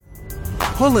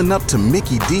Pulling up to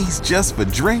Mickey D's just for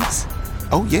drinks?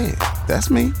 Oh yeah,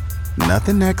 that's me.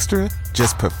 Nothing extra,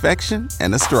 just perfection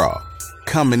and a straw.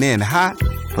 Coming in hot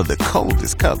for the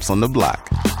coldest cups on the block.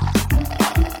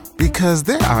 Because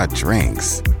there are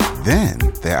drinks. Then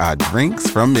there are drinks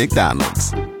from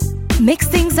McDonald's. Mix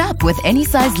things up with any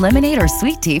size lemonade or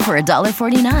sweet tea for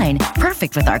 $1.49.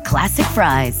 Perfect with our classic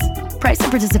fries. Price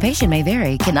and participation may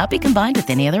vary. Cannot be combined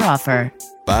with any other offer.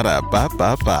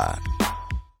 Ba-da-ba-ba-ba.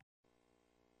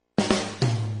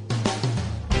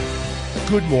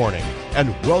 Good morning,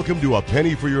 and welcome to A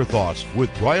Penny for Your Thoughts with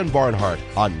Brian Barnhart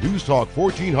on News Talk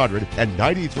 1400 and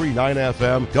 93.9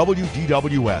 FM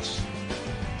WDWS.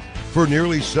 For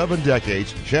nearly 7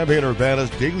 decades, Champaign-Urbana's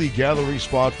daily gathering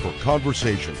spot for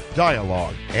conversation,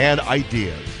 dialogue, and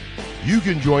ideas. You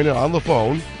can join in on the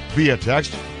phone, via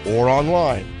text, or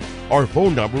online. Our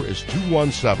phone number is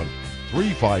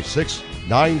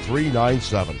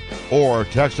 217-356-9397. Or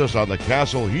text us on the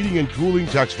Castle Heating and Cooling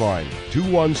text line,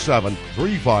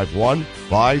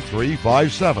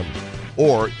 217-351-5357.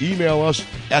 Or email us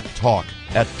at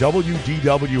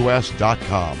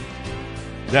talk@wdws.com.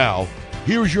 Now,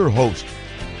 here's your host,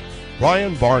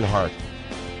 Brian Barnhart.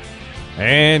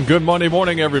 And good Monday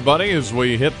morning, everybody, as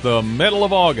we hit the middle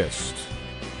of August.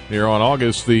 Here on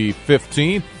August the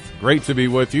 15th, great to be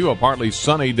with you. A partly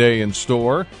sunny day in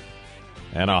store.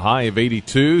 And a high of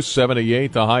 82,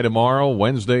 78 the high tomorrow.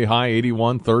 Wednesday high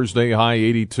 81, Thursday high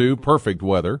 82. Perfect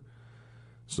weather.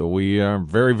 So we are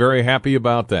very, very happy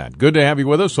about that. Good to have you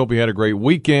with us. Hope you had a great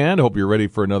weekend. Hope you're ready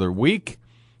for another week.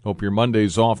 Hope your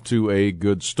Monday's off to a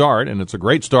good start. And it's a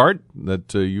great start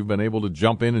that you've been able to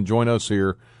jump in and join us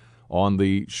here on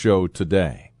the show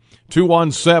today.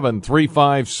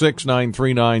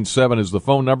 217-356-9397 is the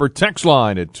phone number. Text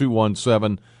line at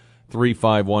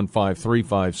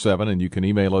 217-351-5357, and you can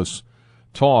email us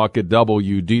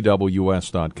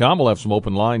talk@wdws.com. We'll have some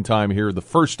open line time here the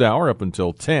first hour up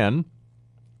until 10.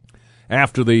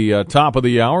 After the top of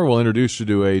the hour, we'll introduce you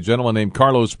to a gentleman named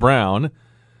Carlos Brown.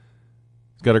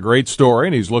 He's got a great story,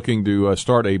 and he's looking to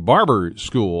start a barber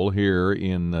school here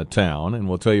in town, and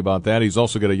we'll tell you about that. He's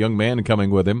also got a young man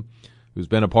coming with him who's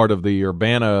been a part of the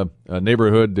Urbana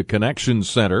Neighborhood Connection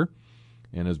Center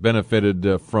and has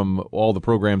benefited from all the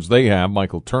programs they have.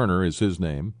 Michael Turner is his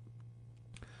name.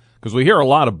 Because we hear a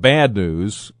lot of bad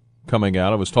news coming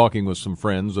out. I was talking with some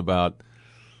friends about,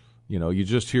 you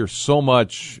just hear so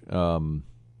much over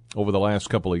the last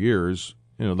couple of years.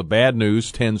 The bad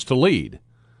news tends to lead.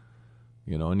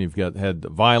 And you've had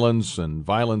violence in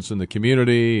the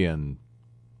community, and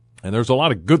there's a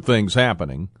lot of good things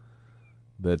happening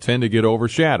that tend to get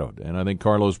overshadowed, and I think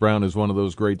Carlos Brown is one of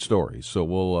those great stories. So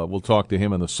we'll talk to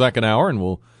him in the second hour, and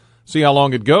we'll see how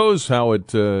long it goes.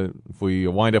 If we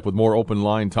wind up with more open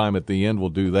line time at the end, we'll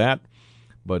do that.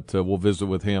 But we'll visit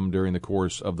with him during the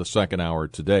course of the second hour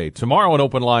today. Tomorrow, an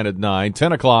open line at 9,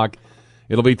 10 o'clock.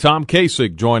 It'll be Tom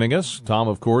Kasich joining us. Tom,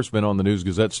 of course, been on the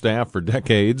News-Gazette staff for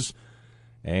decades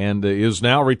and is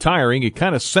now retiring. He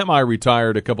kind of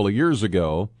semi-retired a couple of years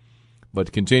ago,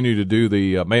 but continue to do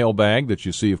the mailbag that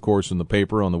you see, of course, in the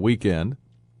paper on the weekend.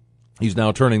 He's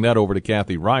now turning that over to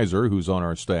Kathy Reiser, who's on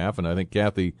our staff, and I think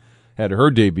Kathy had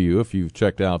her debut, if you've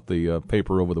checked out the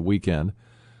paper over the weekend.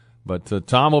 But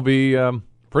Tom will be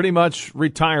pretty much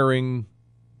retiring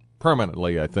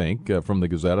permanently, I think, from the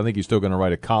Gazette. I think he's still going to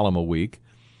write a column a week.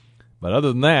 But other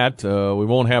than that, we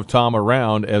won't have Tom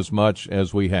around as much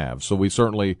as we have. So we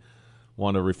certainly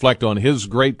want to reflect on his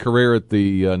great career at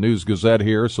the News-Gazette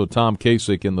here. So Tom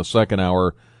Kasich in the second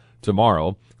hour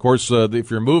tomorrow. Of course,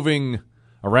 if you're moving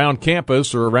around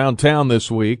campus or around town this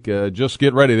week, just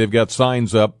get ready. They've got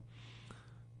signs up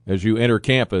as you enter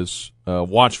campus.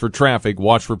 Watch for traffic,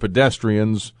 watch for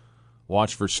pedestrians,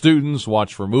 watch for students,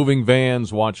 watch for moving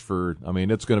vans, it's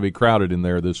going to be crowded in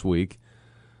there this week.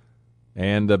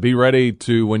 And be ready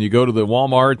to, when you go to the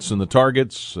Walmarts and the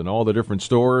Targets and all the different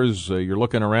stores, you're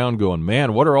looking around going,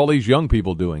 man, what are all these young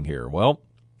people doing here? Well,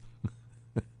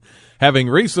 having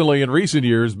recently in recent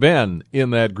years been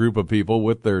in that group of people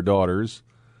with their daughters,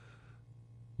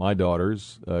 my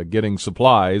daughters, getting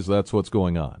supplies, that's what's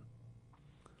going on.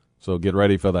 So get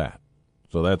ready for that.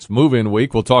 So that's move-in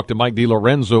week. We'll talk to Mike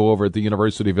DiLorenzo over at the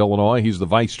University of Illinois. He's the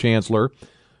Vice Chancellor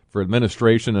for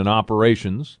Administration and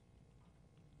Operations.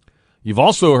 You've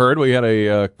also heard, we had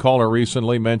a caller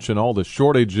recently mention all the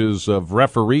shortages of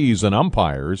referees and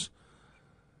umpires.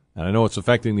 And I know it's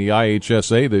affecting the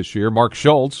IHSA this year. Mark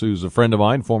Schultz, who's a friend of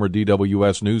mine, former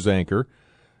DWS news anchor,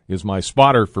 is my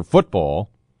spotter for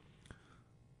football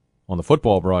on the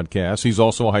football broadcast. He's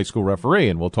also a high school referee,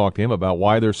 and we'll talk to him about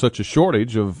why there's such a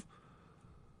shortage of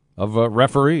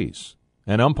referees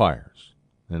and umpires.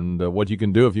 and what you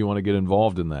can do if you want to get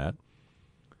involved in that.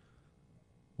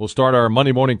 We'll start our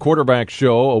Monday morning quarterback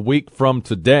show a week from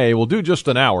today. We'll do just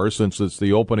an hour since it's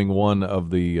the opening one of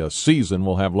the season.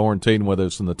 We'll have Lauren Tatum with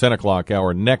us in the 10 o'clock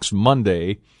hour next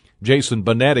Monday. Jason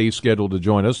Benetti scheduled to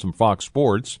join us from Fox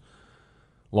Sports,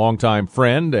 longtime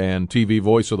friend and TV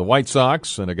voice of the White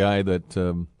Sox, and a guy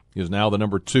that is now the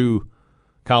number 2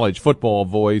 college football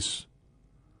voice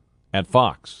at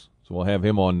Fox. So we'll have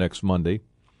him on next Monday.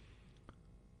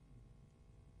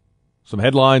 Some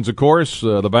headlines, of course,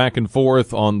 the back and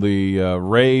forth on the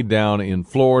raid down in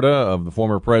Florida of the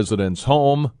former president's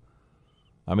home.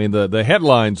 I mean, the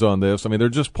headlines on this, I mean, they're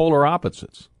just polar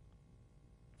opposites.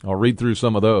 I'll read through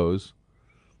some of those.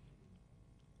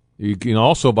 You can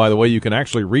also, by the way, you can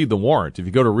actually read the warrant. If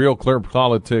you go to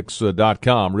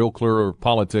realclearpolitics.com,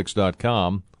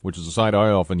 realclearpolitics.com, which is a site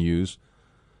I often use,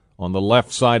 on the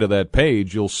left side of that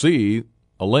page, you'll see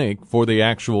a link for the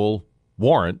actual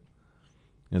warrant,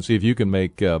 and see if you can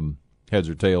make heads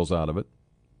or tails out of it,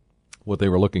 what they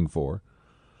were looking for.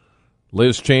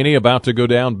 Liz Cheney about to go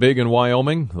down big in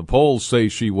Wyoming. The polls say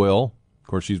she will. Of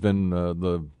course, she's been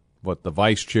the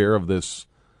vice chair of this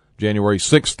January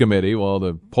 6th committee. Well,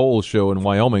 the polls show in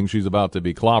Wyoming she's about to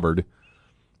be clobbered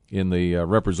in the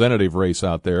representative race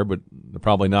out there, but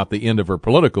probably not the end of her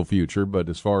political future. But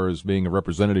as far as being a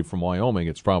representative from Wyoming,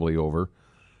 it's probably over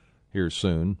here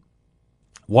soon.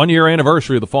 1-year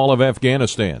anniversary of the fall of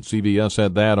Afghanistan. CBS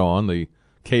had that on, the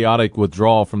chaotic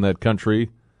withdrawal from that country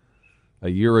a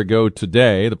year ago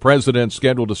today. The president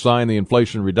scheduled to sign the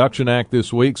Inflation Reduction Act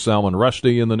this week. Salman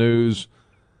Rushdie in the news.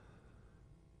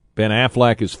 Ben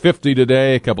Affleck is 50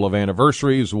 today, a couple of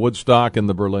anniversaries, Woodstock and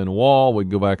the Berlin Wall. We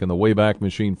can go back in the Wayback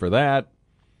Machine for that.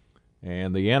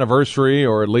 And the anniversary,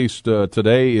 or at least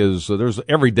today, is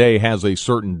every day has a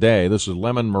certain day. This is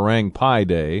Lemon Meringue Pie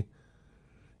Day,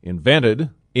 invented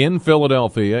in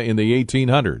Philadelphia in the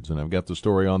 1800s, and I've got the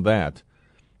story on that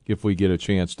if we get a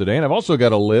chance today. And I've also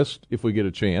got a list, if we get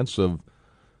a chance, of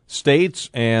states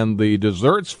and the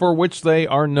desserts for which they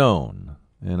are known,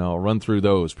 and I'll run through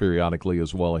those periodically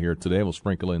as well here today. We'll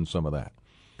sprinkle in some of that.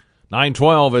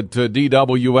 9:12 at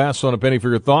DWS on A Penny for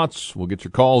Your Thoughts. We'll get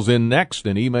your calls in next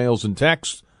and emails and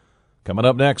texts coming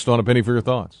up next on A Penny for Your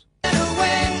Thoughts.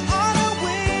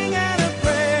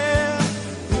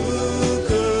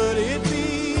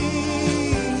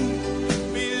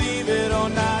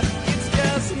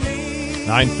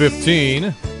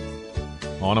 9:15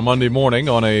 on a Monday morning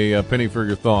on A Penny for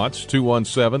Your Thoughts,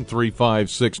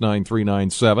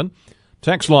 217-356-9397.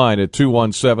 Text line at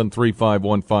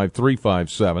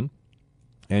 217-351-5357.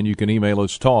 And you can email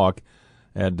us talk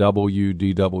at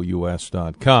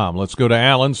WDWS.com. Let's go to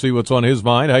Alan, see what's on his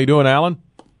mind. How you doing, Alan?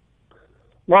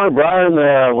 Morning,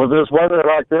 Brian. With this weather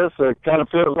like this, it kind of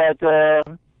feels like a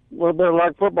little bit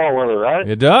like football weather, right?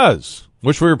 It does.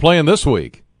 Wish we were playing this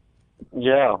week.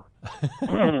 Yeah.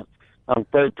 I'm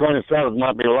afraid 27th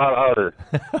might be a lot harder.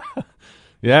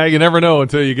 Yeah, you never know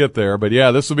until you get there. But, yeah,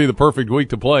 this would be the perfect week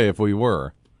to play if we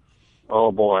were.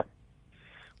 Oh, boy.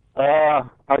 I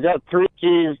got 3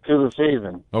 keys to the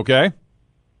season. Okay.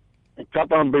 A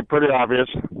couple of them will be pretty obvious.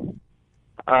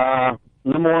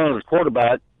 Number 1 is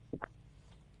quarterback.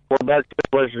 Quarterback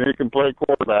situation, you can play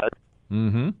quarterback.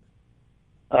 Mm-hmm.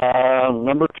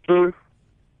 Number 2,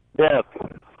 death.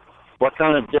 What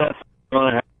kind of death are you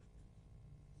going to have?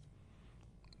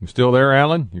 You still there,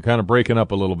 Alan? You're kind of breaking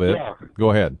up a little bit. Yeah.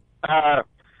 Go ahead. I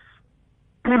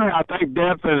think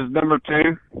death is number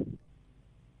 2,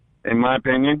 in my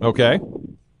opinion. Okay.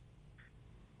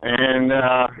 And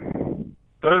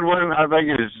third one, I think,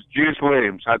 is Juice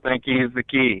Williams. I think he's the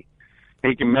key.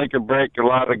 He can make or break a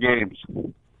lot of games.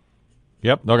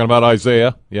 Yep, talking about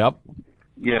Isaiah. Yep.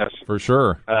 Yes. For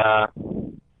sure.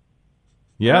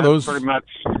 Yeah, those pretty much.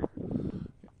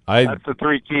 That's the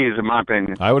 3 keys, in my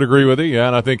opinion. I would agree with you, yeah,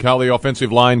 and I think how the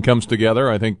offensive line comes together.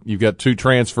 I think you've got 2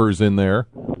 transfers in there,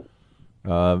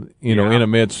 in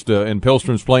amidst, and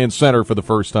Pilstrom's playing center for the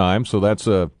first time, so that's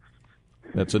a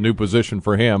new position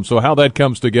for him. So how that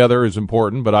comes together is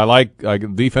important, but I like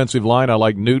defensive line. I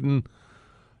like Newton.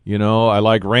 I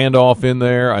like Randolph in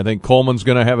there. I think Coleman's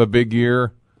going to have a big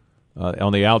year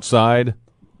on the outside at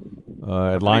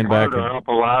linebacker. Hart will help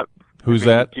a lot. Who's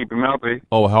that? Keep him healthy.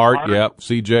 Oh, Hart, yep.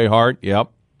 C.J. Hart, yep.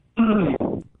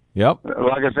 Yep.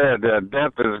 Like I said,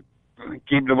 depth is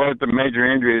keeping away with the major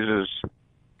injuries is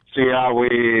see how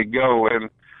we go. And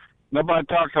nobody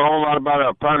talks a whole lot about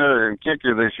a punter and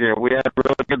kicker this year. We had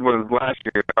really good ones last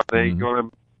year. Are they going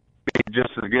to be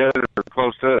just as good or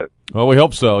close to it? Well, we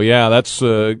hope so. Yeah, that's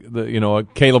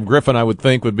Caleb Griffin, I would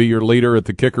think, would be your leader at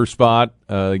the kicker spot.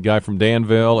 A guy from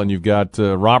Danville, and you've got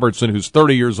Robertson, who's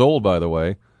 30 years old, by the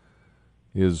way.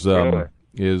 is Really?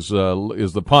 is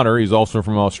the punter. He's also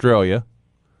from Australia.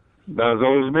 About as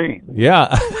old as me. Yeah.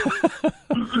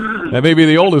 That may be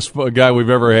the oldest guy we've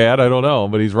ever had. I don't know,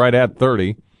 but he's right at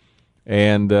 30.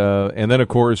 And then of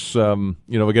course, we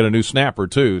got a new snapper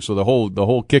too. So the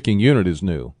whole kicking unit is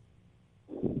new.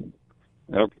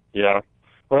 Okay. Yeah.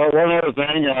 Well, one other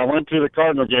thing, I went to the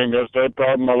Cardinal game yesterday.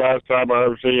 Probably my last time I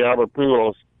ever see Albert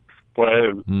Pujols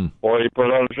play. Boy, he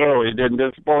put on a show. He didn't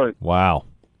disappoint. Wow.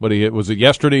 What was it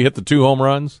yesterday? He hit the 2 home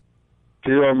runs?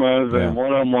 2 home runs, Yeah. and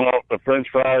one of them went off the French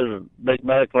fries and Big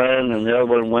Mac land, and the other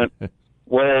one went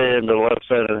way into the left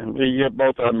center. He hit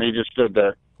both of them. He just stood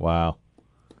there. Wow.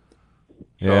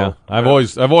 Yeah, So, I've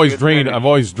always good dreamed finish. I've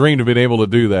always dreamed of being able to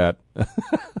do that.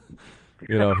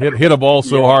 Hit a ball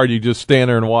so hard you just stand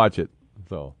there and watch it.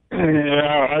 So Yeah,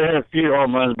 I had a few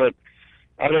home runs, but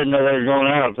I didn't know they were going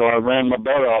out, so I ran my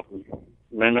butt off. And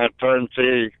then I turned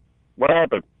to see what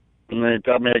happened, and they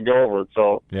told me to go over it.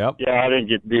 So, Yep. yeah, I didn't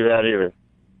get to do that either.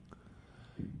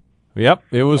 Yep,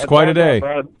 it was That's quite a all, day.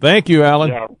 Bud. Thank you, Alan.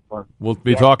 Yeah. We'll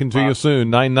be Yeah, talking to bye. you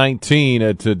soon. 9:19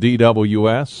 at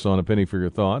DWS on A Penny for Your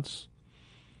Thoughts.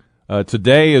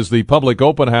 Today is the public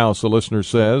open house, the listener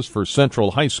says, for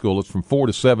Central High School. It's from 4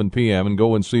 to 7 p.m. and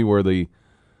go and see where the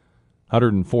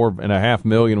 $104.5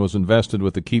 million was invested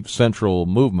with the Keep Central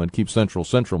movement, Keep Central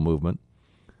movement.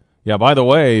 Yeah, by the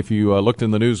way, if you looked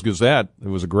in the News Gazette, it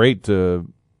was a great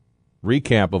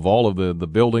recap of all of the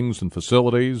buildings and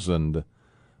facilities and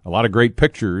a lot of great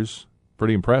pictures.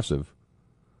 Pretty impressive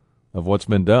of what's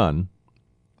been done.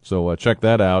 So check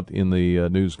that out in the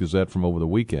News Gazette from over the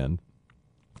weekend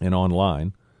and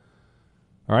online.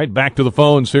 All right, back to the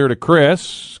phones here to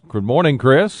Chris. Good morning,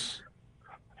 Chris.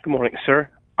 Good morning, sir.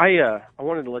 I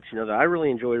wanted to let you know that I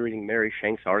really enjoy reading Mary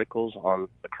Shank's articles on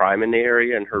the crime in the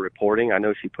area and her reporting. I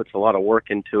know she puts a lot of work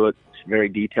into it. She's very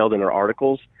detailed in her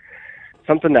articles.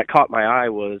 Something that caught my eye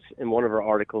was in one of her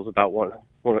articles about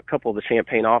a couple of the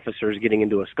Champaign officers getting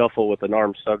into a scuffle with an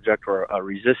armed subject or a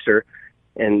resistor,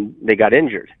 and they got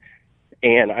injured.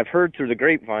 And I've heard through the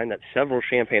grapevine that several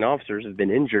Champaign officers have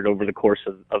been injured over the course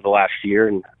of the last year,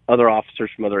 and other officers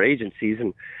from other agencies.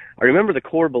 And I remember the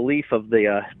core belief of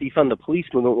the defund the police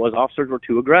movement was officers were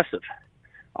too aggressive.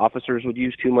 Officers would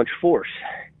use too much force.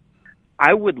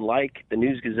 I would like the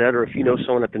News Gazette, or if you know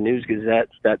someone at the News Gazette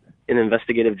that in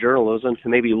investigative journalism, to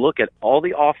maybe look at all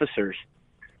the officers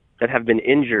that have been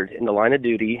injured in the line of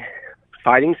duty,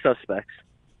 fighting suspects,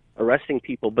 arresting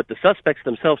people, but the suspects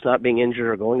themselves not being injured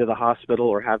or going to the hospital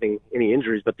or having any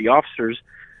injuries, but the officers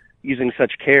using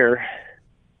such care,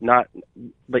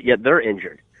 but yet they're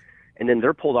injured. And then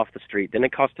they're pulled off the street. Then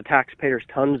it costs the taxpayers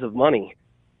tons of money.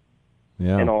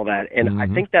 Yeah. And all that. And I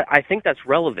think that's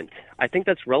relevant. I think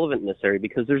that's relevant in this area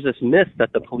because there's this myth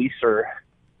that the police are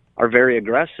very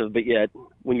aggressive, but yet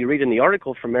when you read in the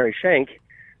article from Mary Shank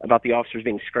about the officers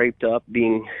being scraped up,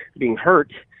 being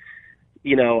hurt,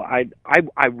 I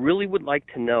really would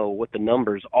like to know what the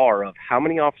numbers are of how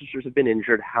many officers have been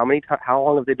injured, how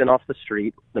long have they been off the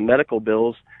street, the medical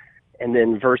bills, and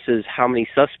then versus how many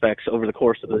suspects over the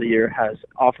course of the year has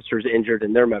officers injured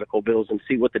in their medical bills, and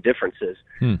see what the difference is.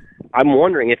 I'm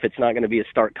wondering if it's not going to be a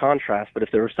stark contrast, but if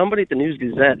there was somebody at the News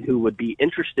Gazette who would be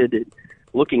interested in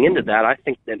looking into that, I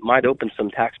think that might open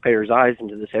some taxpayers' eyes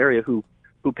into this area who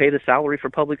pay the salary for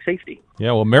public safety.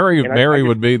 Yeah, well, Mary I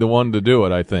would be the one to do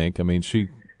it, I think. I mean, she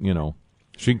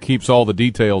keeps all the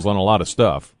details on a lot of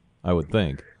stuff, I would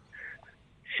think.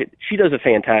 She does a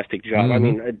fantastic job. I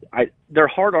mean, they're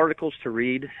hard articles to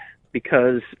read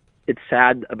because it's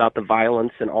sad about the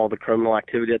violence and all the criminal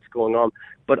activity that's going on.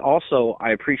 But also, I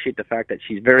appreciate the fact that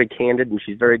she's very candid and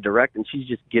she's very direct, and she's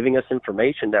just giving us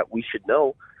information that we should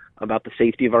know about the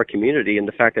safety of our community, and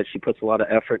the fact that she puts a lot of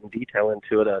effort and detail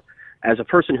into it. As a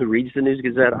person who reads the News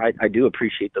Gazette, I do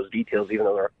appreciate those details, even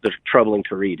though they're troubling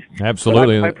to read.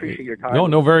 Absolutely. I appreciate your time.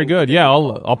 No, very good. Yeah,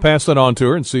 I'll pass that on to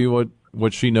her and see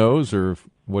what she knows or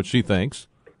what she thinks,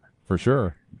 for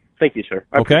sure. Thank you, sir.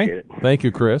 I appreciate it. Thank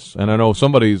you, Chris. And I know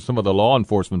some of the law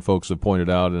enforcement folks have pointed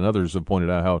out, and others have pointed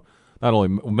out how not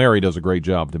only Mary does a great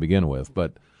job to begin with,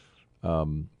 but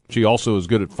she also is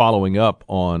good at following up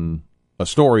on a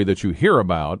story that you hear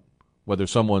about, whether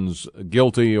someone's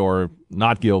guilty or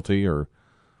not guilty or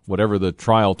whatever the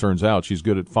trial turns out. She's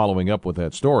good at following up with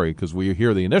that story because we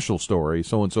hear the initial story,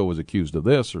 so-and-so was accused of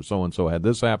this or so-and-so had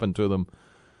this happen to them,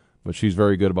 but she's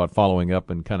very good about following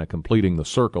up and kind of completing the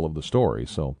circle of the story.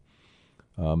 So,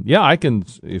 I can,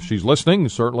 if she's listening,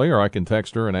 certainly, or I can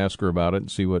text her and ask her about it and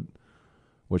see what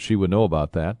she would know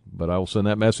about that, but I will send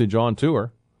that message on to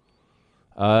her.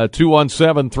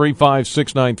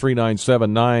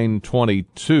 217-356-9397,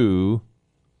 922.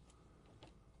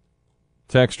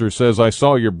 Texter says, I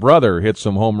saw your brother hit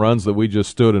some home runs that we just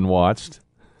stood and watched.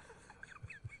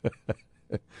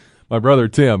 My brother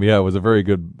Tim, was a very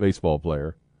good baseball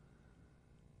player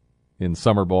in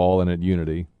summer ball and at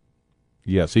Unity.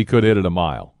 Yes, he could hit it a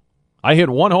mile. I hit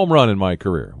one home run in my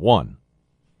career. One.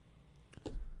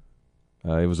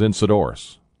 It was in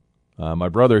Sedoris. My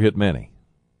brother hit many.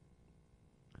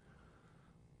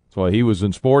 That's why he was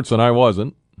in sports and I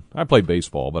wasn't. I played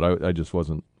baseball, but I just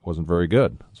wasn't very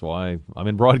good. That's why I'm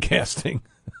in broadcasting,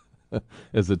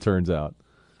 as it turns out.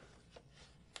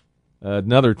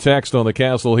 Another text on the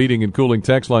Castle Heating and Cooling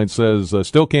text line says,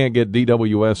 still can't get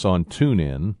DWS on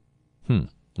TuneIn.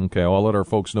 Okay, well, I'll let our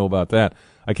folks know about that.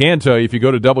 I can tell you, if you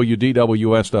go to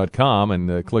WDWS.com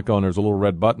and click on, there's a little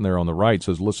red button there on the right,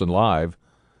 says Listen Live,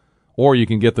 or you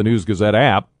can get the News Gazette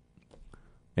app.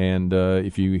 And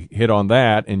if you hit on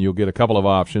that, and you'll get a couple of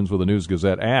options with the News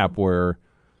Gazette app where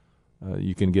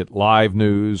you can get live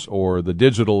news or the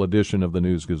digital edition of the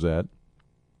News Gazette.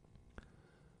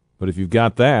 But if you've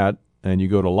got that and you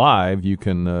go to live, you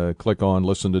can click on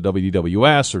listen to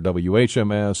WDWS or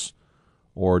WHMS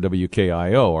or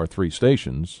WKIO, our 3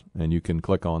 stations, and you can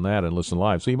click on that and listen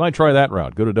live. So you might try that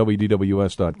route. Go to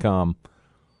WDWS.com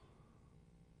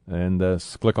and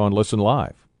click on Listen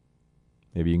Live.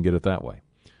 Maybe you can get it that way.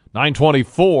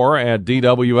 924 at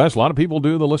DWS. A lot of people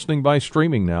do the listening by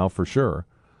streaming now, for sure.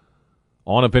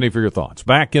 On a penny for your thoughts.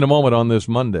 Back in a moment on this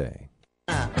Monday.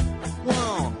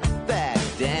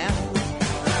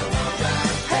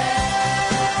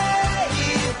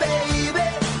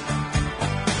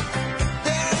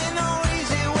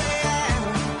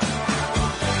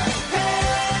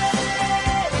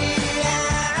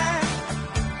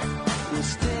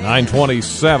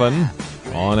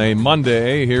 .927 on a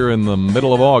Monday here in the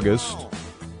middle of August.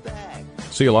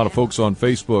 See a lot of folks on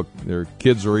Facebook. Their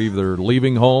kids are either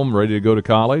leaving home, ready to go to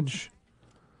college,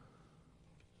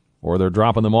 or they're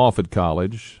dropping them off at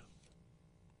college.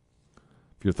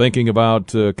 If you're thinking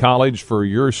about college for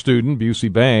your student,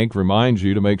 Busey Bank reminds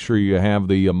you to make sure you have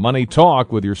the money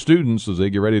talk with your students as they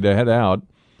get ready to head out.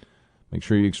 Make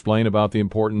sure you explain about the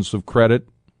importance of credit,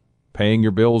 paying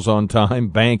your bills on time,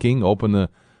 banking, open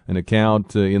an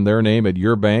account in their name at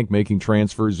your bank, making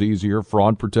transfers easier,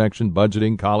 fraud protection,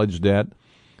 budgeting, college debt,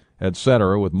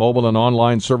 etc. With mobile and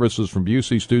online services from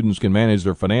Busey, students can manage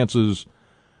their finances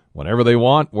whenever they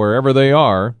want, wherever they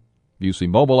are. Busey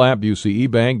mobile app, Busey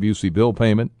eBank, Busey bill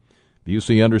payment.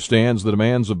 Busey understands the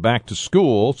demands of back to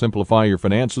school. Simplify your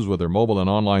finances with their mobile and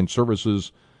online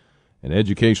services and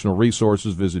educational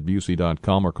resources. Visit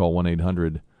Busey.com or call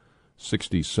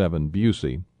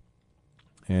 1-800-67-BUSEY.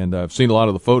 And I've seen a lot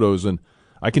of the photos, and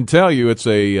I can tell you it's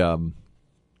a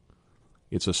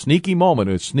sneaky moment.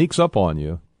 It sneaks up on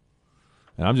you.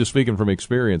 And I'm just speaking from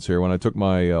experience here. When I took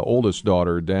my oldest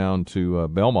daughter down to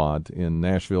Belmont in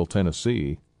Nashville,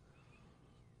 Tennessee,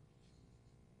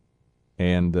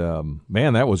 and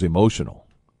man, that was emotional.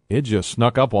 It just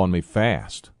snuck up on me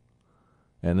fast.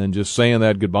 And then just saying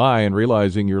that goodbye and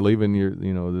realizing you're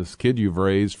leaving this kid you've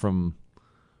raised from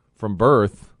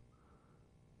birth.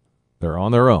 They're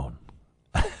on their own,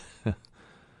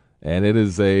 and it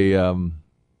is a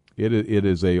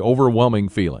overwhelming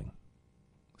feeling.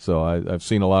 So I've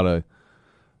seen a lot of,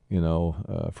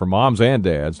 for moms and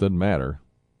dads, doesn't matter.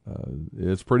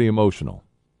 It's pretty emotional.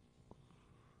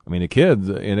 I mean, the kids,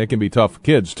 and it can be tough for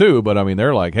kids too. But I mean,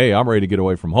 they're like, hey, I'm ready to get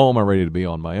away from home. I'm ready to be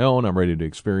on my own. I'm ready to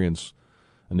experience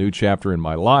a new chapter in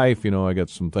my life. I got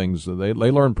some things that they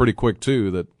learn pretty quick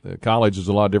too. That college is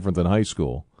a lot different than high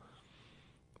school.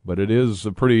 But it is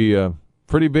a pretty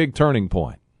big turning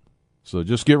point. So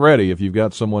just get ready if you've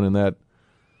got someone in that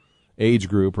age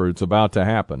group or it's about to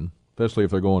happen, especially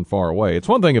if they're going far away. It's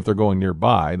one thing if they're going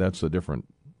nearby. That's a different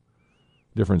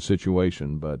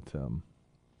situation. But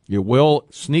it will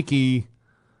sneakily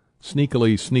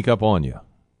sneak up on you,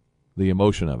 the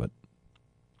emotion of it.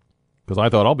 Because I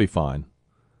thought I'll be fine,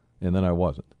 and then I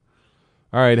wasn't.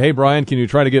 All right, hey, Brian, can you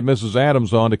try to get Mrs.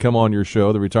 Adams on to come on your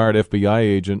show, the retired FBI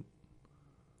agent,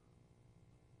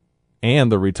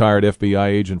 and the retired FBI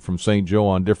agent from St. Joe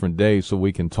on different days so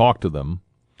we can talk to them.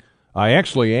 I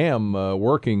actually am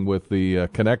working with the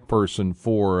Connect person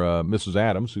for Mrs.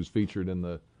 Adams, who's featured in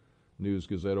the News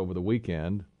Gazette over the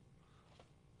weekend.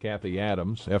 Kathy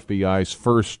Adams, FBI's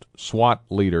first SWAT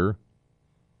leader.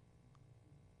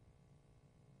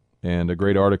 And a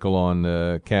great article on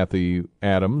Kathy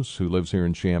Adams, who lives here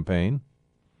in Champaign.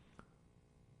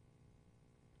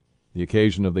 The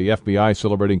occasion of the FBI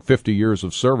celebrating 50 years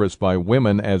of service by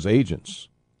women as agents.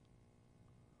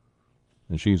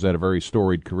 And she's had a very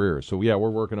storied career. So, yeah, we're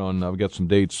working on, I've got some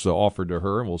dates offered to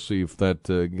her, and we'll see if that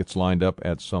gets lined up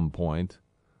at some point.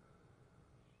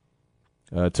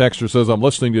 Texter says, I'm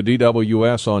listening to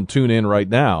DWS on TuneIn right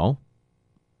now.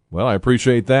 Well, I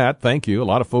appreciate that. Thank you. A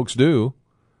lot of folks do.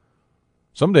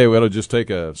 Someday we ought to just take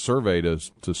a survey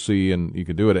to see, and you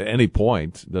can do it at any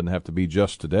point. It doesn't have to be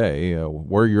just today,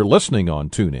 where you're listening on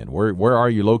TuneIn. Where are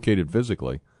you located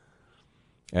physically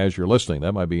as you're listening?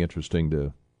 That might be interesting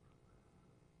to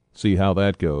see how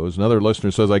that goes. Another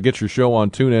listener says, I get your show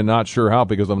on TuneIn, not sure how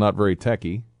because I'm not very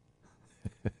techie.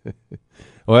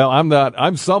 Well,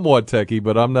 I'm somewhat techie,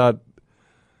 but I'm not,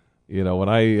 when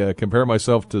I compare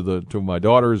myself to my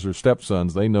daughters or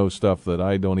stepsons, they know stuff that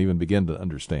I don't even begin to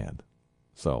understand.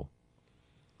 So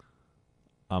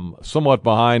I'm somewhat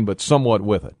behind, but somewhat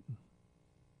with it.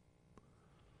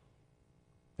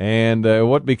 And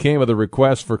what became of the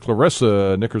request for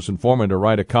Clarissa Nickerson Foreman to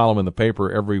write a column in the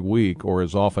paper every week or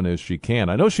as often as she can?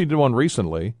 I know she did one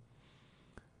recently.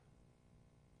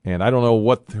 And I don't know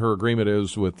what her agreement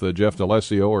is with Jeff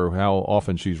D'Alessio or how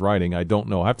often she's writing. I don't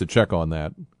know. I have to check on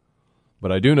that.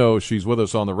 But I do know she's with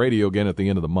us on the radio again at the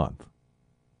end of the month.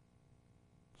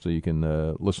 So you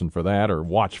can listen for that or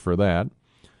watch for that.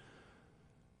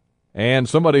 And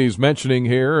somebody's mentioning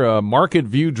here Market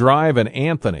View Drive and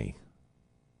Anthony.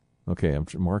 Okay,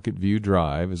 Market View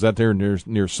Drive. Is that there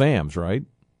near Sam's, right?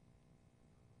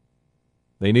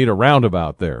 They need a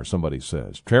roundabout there, somebody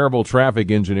says. Terrible traffic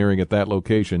engineering at that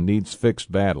location, needs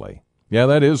fixed badly. Yeah,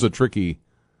 that is a tricky,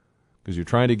 because you're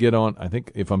trying to get on, I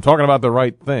think, if I'm talking about the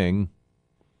right thing,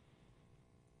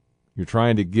 if you're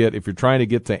trying to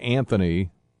get to Anthony,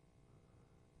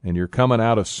 and you're coming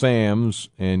out of Sam's,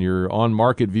 and you're on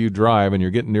Market View Drive, and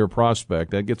you're getting near Prospect,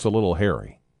 that gets a little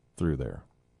hairy through there.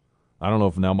 I don't know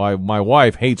if now, my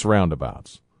wife hates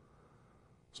roundabouts,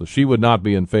 so she would not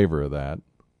be in favor of that.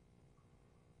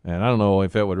 And I don't know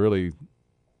if that would really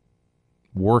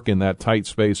work in that tight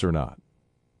space or not.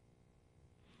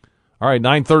 All right,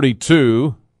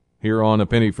 9:32 here on A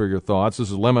Penny for Your Thoughts. This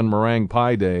is Lemon Meringue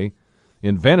Pie Day,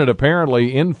 invented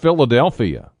apparently in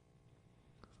Philadelphia.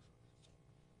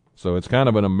 So it's kind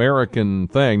of an American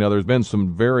thing. Now, there's been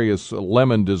some various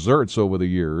lemon desserts over the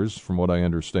years, from what I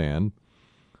understand,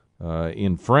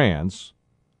 in France.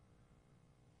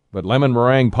 But Lemon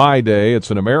Meringue Pie Day,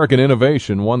 it's an American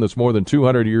innovation, one that's more than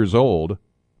 200 years old.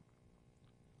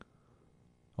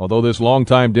 Although this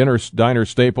longtime diner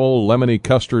staple, lemony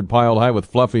custard piled high with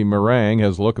fluffy meringue,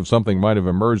 has the look of something might have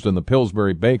emerged in the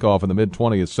Pillsbury Bake-Off in the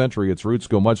mid-20th century, its roots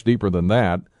go much deeper than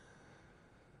that.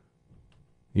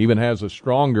 Even has a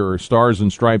stronger Stars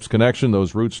and Stripes connection.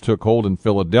 Those roots took hold in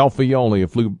Philadelphia, only a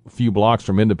few blocks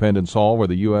from Independence Hall, where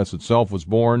the U.S. itself was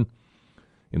born.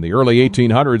 In the early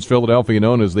 1800s, Philadelphia,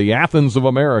 known as the Athens of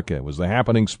America, was the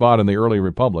happening spot in the early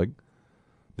republic.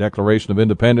 Declaration of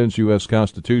Independence, U.S.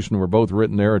 Constitution were both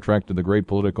written there, attracted the great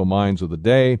political minds of the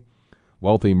day,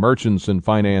 wealthy merchants and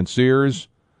financiers,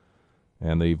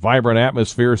 and the vibrant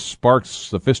atmosphere sparked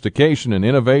sophistication and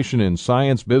innovation in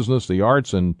science, business, the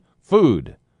arts, and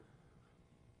food.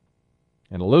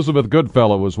 And Elizabeth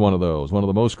Goodfellow was one of those, one of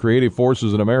the most creative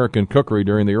forces in American cookery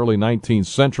during the early 19th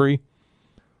century.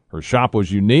 Her shop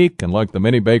was unique, and like the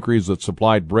many bakeries that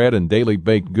supplied bread and daily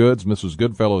baked goods, Mrs.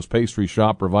 Goodfellow's pastry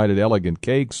shop provided elegant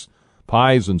cakes,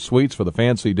 pies, and sweets for the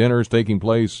fancy dinners taking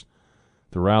place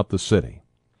throughout the city.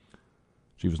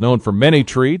 She was known for many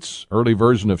treats, early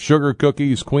version of sugar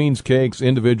cookies, queen's cakes,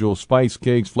 individual spice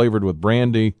cakes flavored with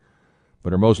brandy,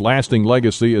 but her most lasting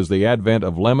legacy is the advent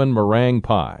of lemon meringue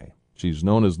pie. She's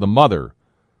known as the mother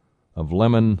of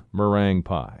lemon meringue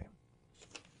pie.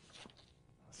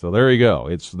 So there you go.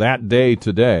 It's that day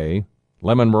today.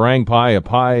 Lemon meringue pie. A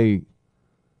pie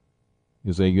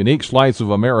is a unique slice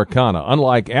of Americana.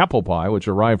 Unlike apple pie, which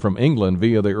arrived from England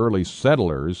via the early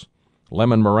settlers,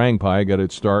 lemon meringue pie got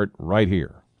its start right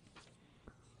here.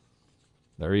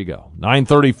 There you go.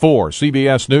 9:34.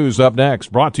 CBS News up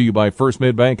next. Brought to you by First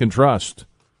Mid Bank and Trust.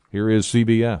 Here is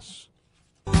CBS.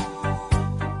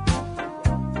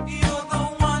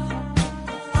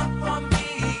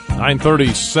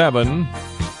 9:37.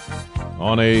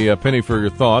 On a penny for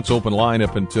your thoughts, open line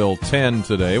up until 10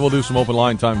 today. We'll do some open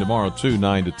line time tomorrow, too,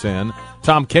 9 to 10.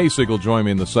 Tom Kasich will join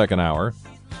me in the second hour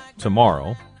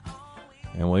tomorrow.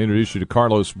 And we'll introduce you to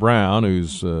Carlos Brown,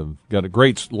 who's got a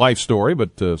great life story,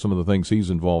 but some of the things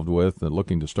he's involved with, and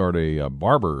looking to start a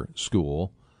barber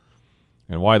school,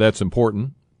 and why that's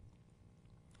important.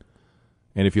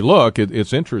 And if you look,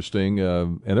 it's interesting,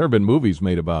 and there have been movies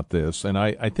made about this, and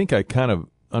I think I kind of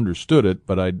understood it,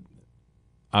 but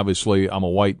obviously, I'm a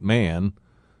white man,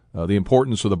 the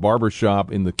importance of the barbershop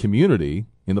in the community,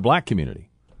 in the black community.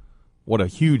 What a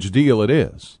huge deal it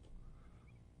is.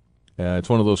 It's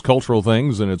one of those cultural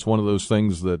things, and it's one of those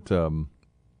things that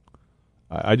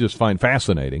I just find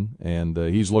fascinating. And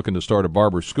he's looking to start a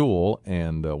barber school,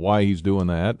 and why he's doing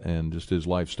that, and just his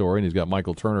life story. And he's got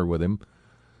Michael Turner with him,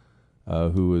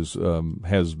 who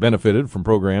has benefited from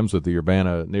programs at the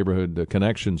Urbana Neighborhood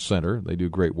Connection Center. They do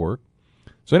great work.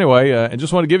 So anyway, I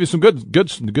just want to give you some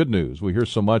good news. We hear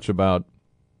so much about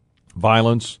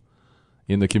violence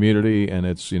in the community, and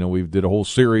it's, we did a whole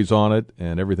series on it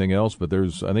and everything else, but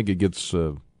I think it gets,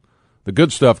 the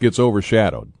good stuff gets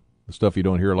overshadowed, the stuff you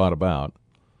don't hear a lot about.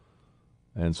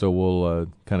 And so we'll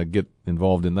kind of get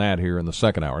involved in that here in the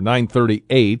second hour.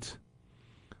 9:38.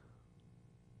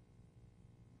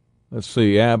 Let's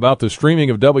see. About the streaming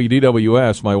of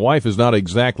WDWS, my wife is not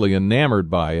exactly enamored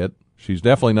by it. She's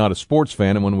definitely not a sports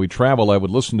fan, and when we travel, I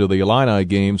would listen to the Illini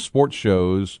games, sports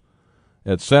shows,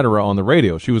 etc. on the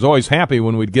radio. She was always happy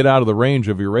when we'd get out of the range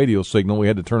of your radio signal. We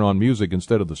had to turn on music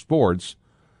instead of the sports.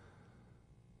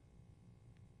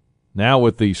 Now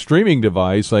with the streaming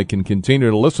device, I can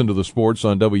continue to listen to the sports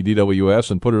on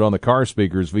WDWS and put it on the car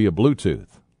speakers via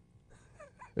Bluetooth.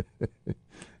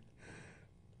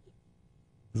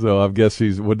 So I guess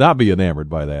she would not be enamored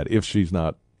by that if she's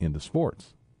not into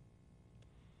sports.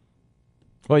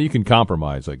 Well, you can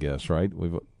compromise, I guess, right?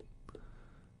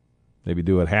 Maybe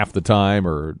do it half the time,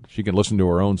 or she can listen to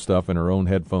her own stuff in her own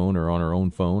headphone or on her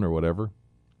own phone or whatever.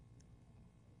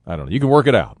 I don't know. You can work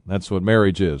it out. That's what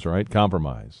marriage is, right?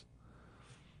 Compromise.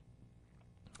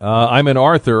 I'm in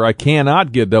Arthur. I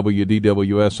cannot get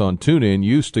WDWS on TuneIn.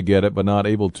 Used to get it, but not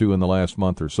able to in the last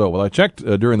month or so. Well, I checked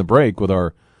during the break with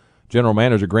our general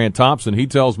manager, Grant Thompson. He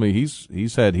tells me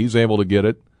he's able to get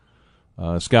it.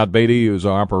 Scott Beatty, who's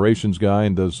our operations guy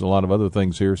and does a lot of other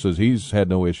things here, says he's had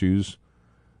no issues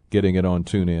getting it on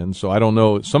TuneIn. So I don't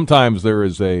know. Sometimes there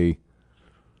is a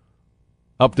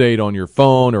update on your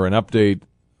phone or an update,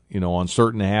 on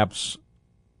certain apps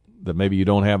that maybe you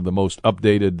don't have the most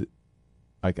updated.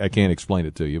 I can't explain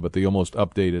it to you, but the most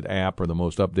updated app or the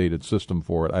most updated system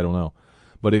for it, I don't know.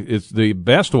 But it's the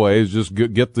best way is just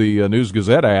get the News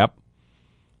Gazette app,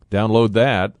 download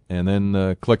that, and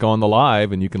then click on the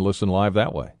live, and you can listen live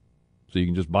that way. So you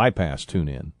can just bypass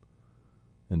TuneIn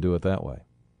and do it that way.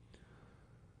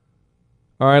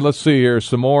 All right, let's see here.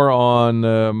 Some more on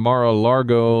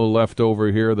Mar-a-Lago left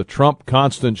over here. The Trump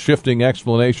constant shifting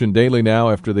explanation daily now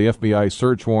after the FBI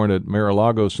search warrant at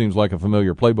Mar-a-Lago seems like a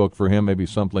familiar playbook for him. Maybe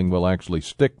something will actually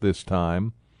stick this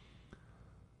time.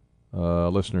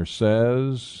 Listener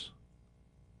says,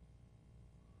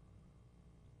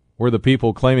 we're the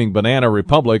people claiming Banana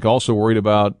Republic, also worried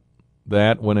about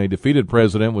that when a defeated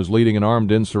president was leading an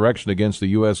armed insurrection against the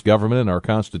U.S. government and our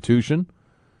Constitution.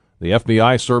 The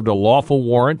FBI served a lawful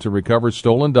warrant to recover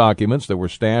stolen documents that were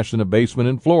stashed in a basement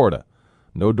in Florida.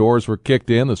 No doors were kicked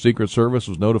in. The Secret Service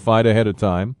was notified ahead of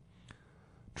time.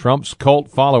 Trump's cult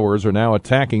followers are now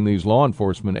attacking these law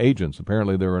enforcement agents.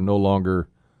 Apparently they are no longer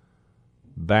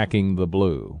backing the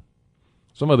blue.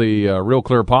 Some of the Real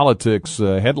Clear Politics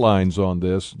headlines on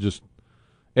this, just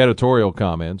editorial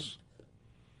comments.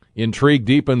 Intrigue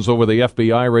deepens over the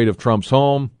FBI raid of Trump's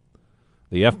home.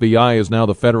 The FBI is now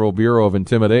the Federal Bureau of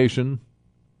Intimidation.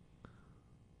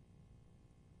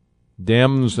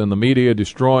 Dems and the media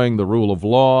destroying the rule of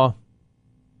law.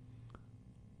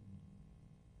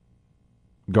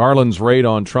 Garland's raid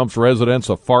on Trump's residence,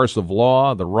 a farce of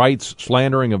law. The rights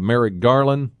slandering of Merrick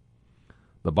Garland.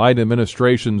 The Biden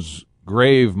administration's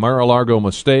grave Mar-a-Lago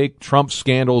mistake. Trump's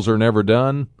scandals are never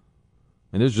done.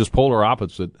 And this is just polar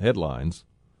opposite headlines.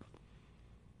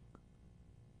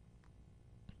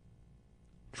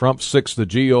 Trump sicks the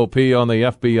GOP on the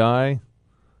FBI.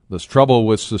 There's trouble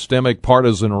with systemic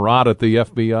partisan rot at the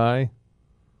FBI.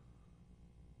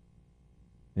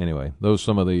 Anyway, those are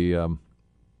some of the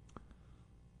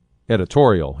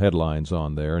editorial headlines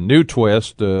on there. New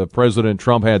twist, President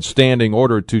Trump had standing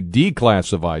order to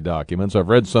declassify documents. I've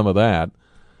read some of that.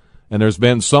 And there's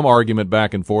been some argument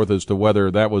back and forth as to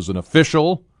whether that was an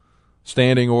official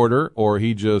standing order or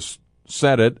he just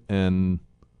said it and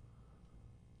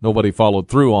nobody followed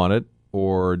through on it,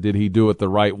 or did he do it the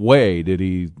right way? Did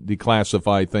he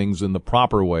declassify things in the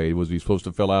proper way? Was he supposed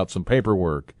to fill out some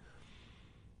paperwork?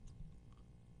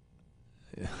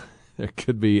 It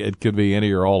could be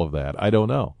any or all of that. I don't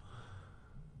know.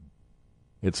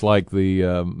 It's like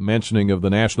the mentioning of the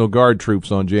National Guard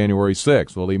troops on January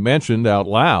 6th. Well, he mentioned out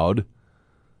loud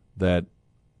that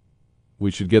we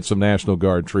should get some National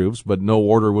Guard troops, but no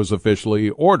order was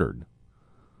officially ordered.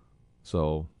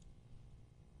 So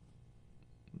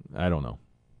I don't know.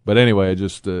 But anyway,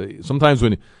 just sometimes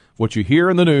when what you hear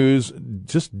in the news,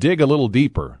 just dig a little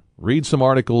deeper. Read some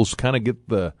articles, kind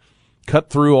of cut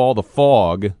through all the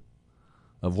fog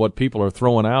of what people are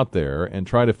throwing out there and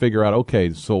try to figure out,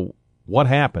 okay, so what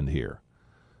happened here?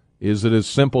 Is it as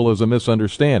simple as a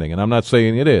misunderstanding? And I'm not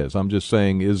saying it is. I'm just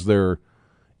saying, is there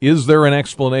an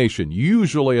explanation?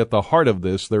 Usually at the heart of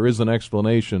this, there is an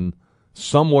explanation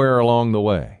somewhere along the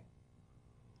way.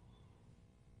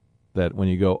 That when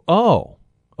you go, oh,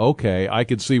 okay, I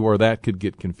could see where that could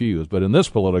get confused. But in this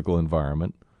political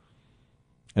environment,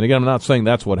 and again, I'm not saying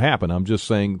that's what happened. I'm just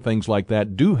saying things like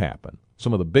that do happen.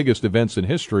 Some of the biggest events in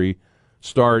history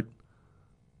start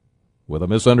with a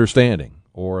misunderstanding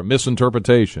or a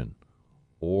misinterpretation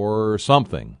or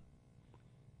something,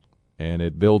 and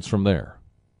it builds from there.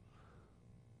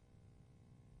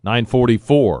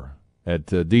 9:44 at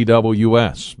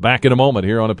DWS. Back in a moment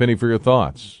here on A Penny for Your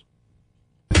Thoughts.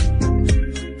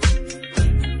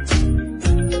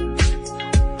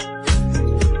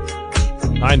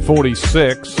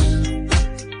 9:46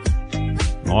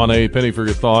 on A Penny for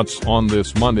Your Thoughts on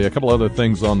this Monday. A couple other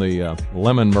things on the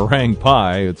lemon meringue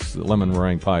pie. It's lemon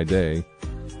meringue pie day.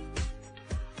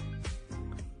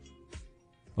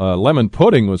 Lemon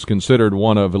pudding was considered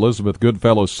one of Elizabeth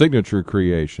Goodfellow's signature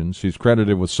creations. She's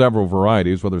credited with several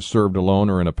varieties, whether served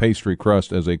alone or in a pastry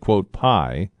crust as a, quote,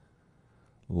 pie.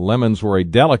 Lemons were a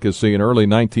delicacy in early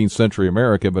 19th century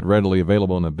America, but readily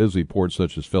available in a busy port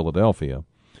such as Philadelphia.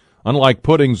 Unlike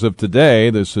puddings of today,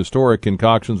 these historic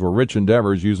concoctions were rich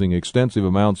endeavors using extensive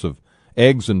amounts of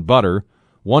eggs and butter.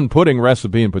 One pudding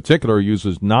recipe in particular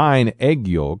uses 9 egg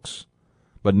yolks,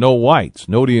 but no whites.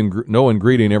 No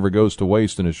ingredient ever goes to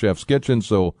waste in a chef's kitchen,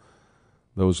 so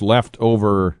those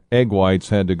leftover egg whites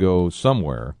had to go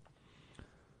somewhere.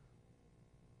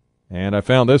 And I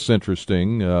found this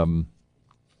interesting.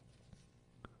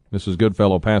 Mrs.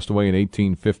 Goodfellow passed away in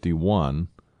 1851.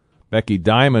 Becky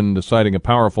Diamond citing a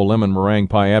powerful lemon meringue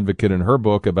pie advocate in her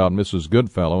book about Mrs.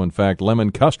 Goodfellow. In fact,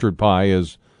 lemon custard pie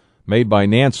is made by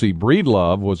Nancy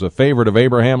Breedlove, was a favorite of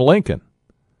Abraham Lincoln.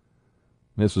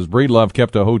 Mrs. Breedlove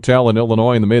kept a hotel in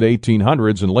Illinois in the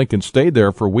mid-1800s, and Lincoln stayed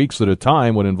there for weeks at a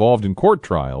time when involved in court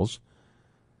trials.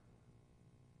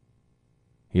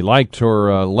 He liked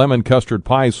her lemon custard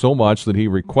pie so much that he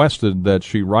requested that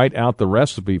she write out the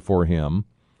recipe for him,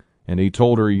 and he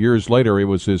told her years later it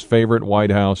was his favorite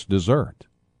White House dessert.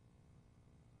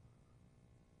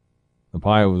 The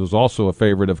pie was also a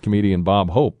favorite of comedian Bob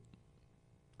Hope,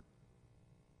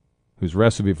 whose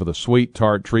recipe for the sweet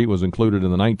tart treat was included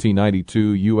in the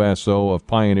 1992 USO of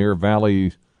Pioneer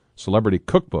Valley Celebrity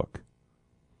Cookbook,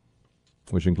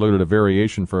 which included a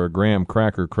variation for a graham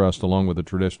cracker crust along with the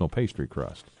traditional pastry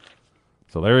crust.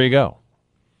 So there you go.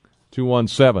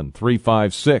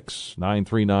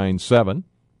 217-356-9397.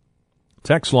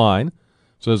 Text line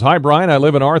says, "Hi, Brian. I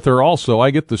live in Arthur also.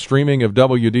 I get the streaming of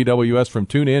WDWS from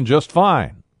TuneIn just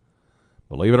fine.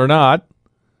 Believe it or not,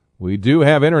 we do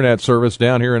have internet service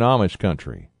down here in Amish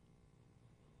country.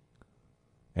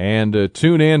 And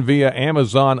tune in via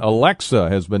Amazon Alexa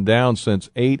has been down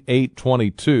since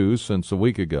 8/8/22, since a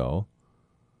week ago.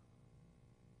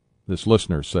 This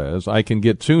listener says, I can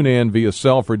get TuneIn via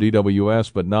cell for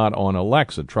DWS, but not on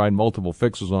Alexa. Tried multiple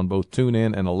fixes on both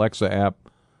TuneIn and Alexa app.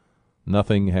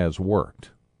 Nothing has worked.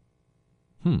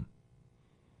 Now,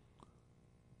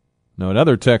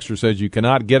 another texter says you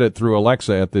cannot get it through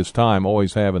Alexa at this time,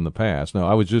 always have in the past. Now,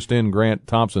 I was just in Grant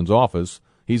Thompson's office.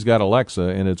 He's got Alexa,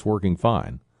 and it's working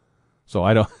fine. So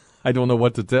I don't know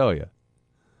what to tell you.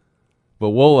 But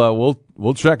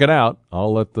we'll check it out.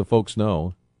 I'll let the folks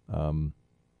know.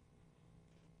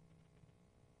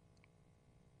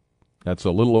 That's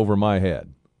a little over my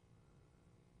head.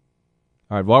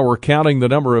 All right, while we're counting the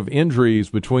number of injuries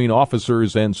between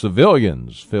officers and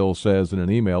civilians, Phil says in an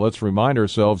email, let's remind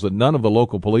ourselves that none of the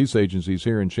local police agencies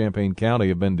here in Champaign County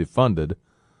have been defunded.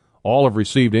 All have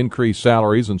received increased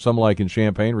salaries, and some, like in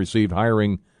Champaign, received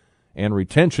hiring and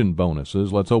retention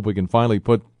bonuses. Let's hope we can finally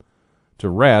put to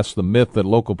rest the myth that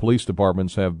local police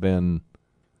departments have been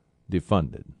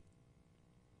defunded.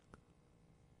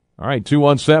 All right,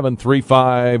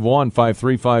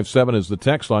 217-351-5357 is the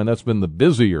text line. That's been the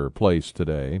busier place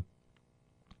today.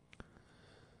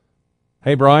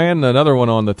 Hey, Brian, another one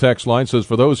on the text line says,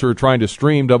 for those who are trying to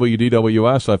stream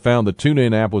WDWS, I found the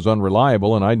TuneIn app was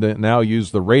unreliable, and I now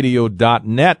use the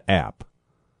radio.net app.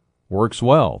 Works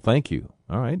well. Thank you.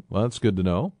 All right, well, that's good to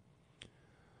know.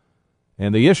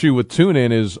 And the issue with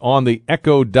TuneIn is on the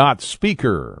Echo Dot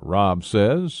speaker, Rob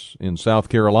says, in South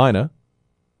Carolina.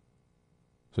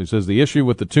 So he says the issue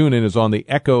with the TuneIn is on the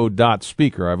Echo Dot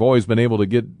speaker. I've always been able to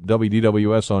get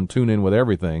WDWS on TuneIn with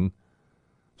everything.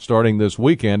 Starting this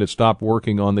weekend, it stopped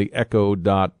working on the Echo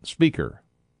Dot speaker.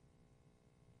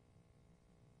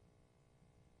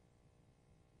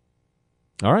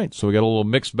 All right, so we got a little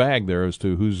mixed bag there as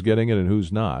to who's getting it and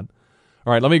who's not.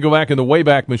 All right, let me go back in the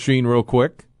Wayback Machine real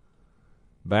quick.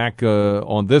 back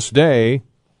on this day,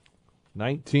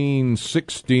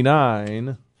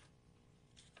 1969.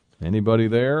 Anybody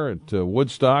there at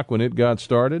Woodstock when it got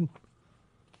started?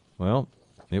 Well,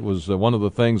 it was one of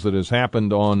the things that has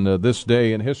happened on this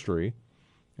day in history.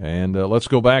 And let's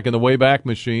go back in the Wayback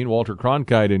Machine. Walter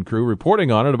Cronkite and crew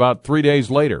reporting on it about 3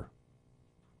 days later.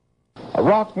 A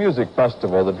rock music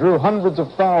festival that drew hundreds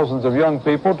of thousands of young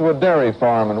people to a dairy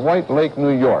farm in White Lake,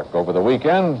 New York over the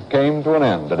weekend came to an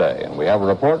end today. And we have a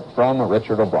report from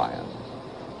Richard O'Brien.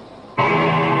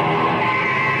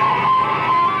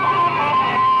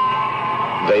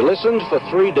 They listened for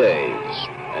 3 days,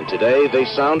 and today they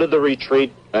sounded the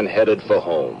retreat and headed for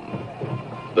home.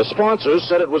 The sponsors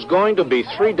said it was going to be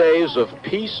 3 days of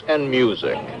peace and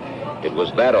music. It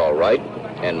was that all right,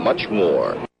 and much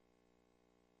more.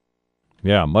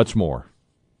 Yeah, much more.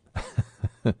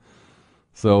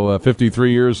 So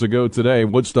 53 years ago today,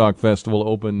 Woodstock Festival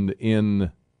opened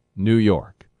in New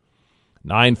York.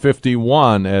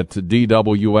 9:51 at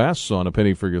DWS on A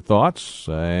Penny for Your Thoughts.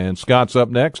 And Scott's up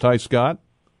next. Hi, Scott.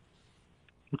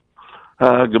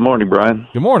 Good morning, Brian.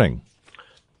 Good morning.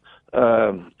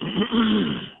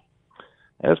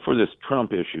 As for this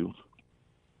Trump issue,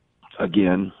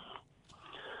 again,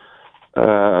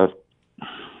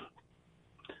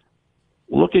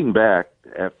 looking back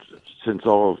since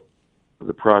all of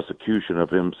the prosecution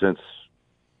of him since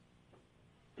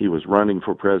he was running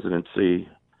for presidency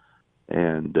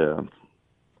and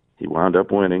he wound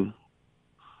up winning,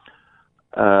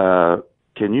 can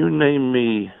you name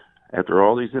me, after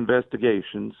all these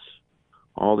investigations,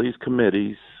 all these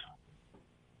committees,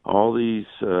 all these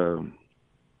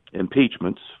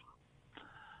impeachments,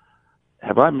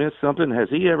 have I missed something? Has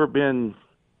he ever been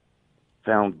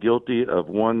found guilty of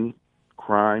one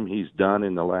crime he's done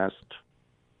in the last,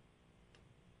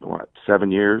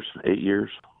 7 years, 8 years?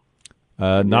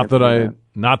 Not that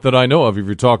I know of. If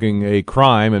you're talking a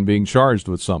crime and being charged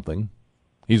with something,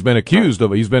 he's been accused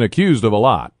of a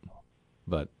lot,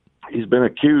 but he's been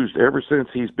accused ever since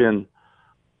he's been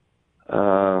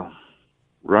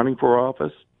running for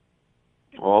office.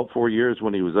 All 4 years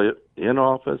when he was in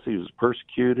office, he was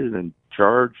persecuted and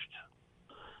charged.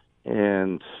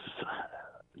 And,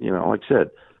 like I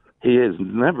said, he has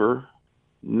never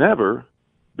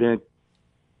been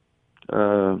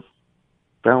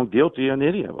found guilty on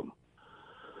any of them.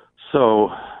 So,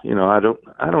 I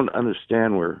don't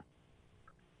understand where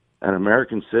an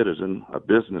American citizen, a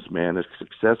businessman, a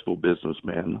successful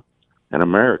businessman, an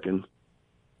American,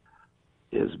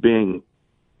 is being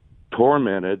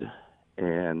tormented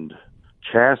and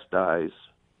chastised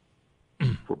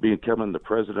for becoming the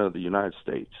president of the United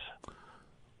States.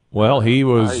 Well, he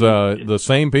was the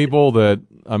same people that,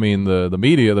 the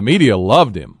media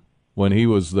loved him when he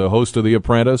was the host of The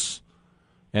Apprentice,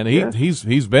 and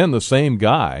he's been the same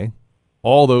guy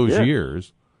all those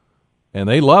years, and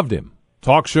they loved him.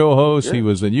 Talk show host, he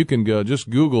was, and you can go just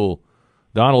Google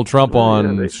Donald Trump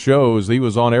on shows. He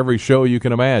was on every show you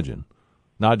can imagine,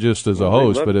 not just as a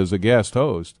host, but as a guest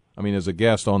host. As a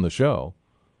guest on the show.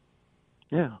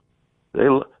 Yeah,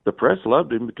 the press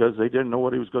loved him because they didn't know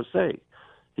what he was going to say.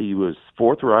 He was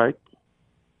forthright.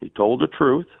 He told the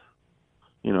truth.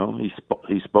 He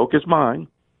spoke his mind.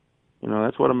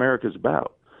 That's what America's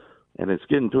about. And it's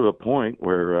getting to a point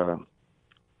where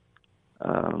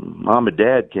mom and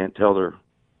dad can't tell their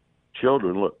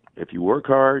children, look, if you work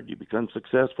hard, you become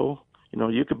successful,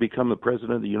 you could become the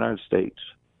president of the United States.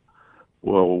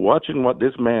 Well, watching what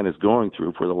this man is going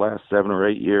through for the last 7 or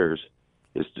 8 years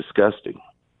is disgusting.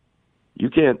 You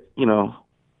can't,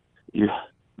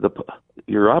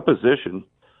 your opposition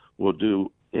will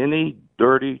do any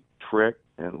dirty trick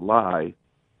and lie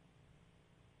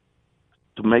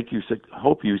to make you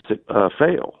hope you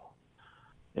fail.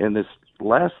 And this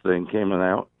last thing came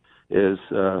out is,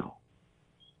 it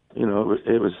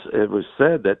was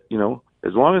said that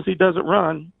as long as he doesn't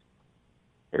run,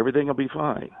 everything will be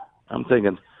fine. I'm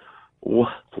thinking,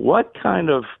 what kind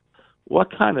of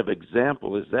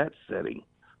example is that setting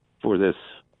for this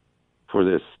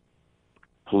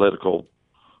political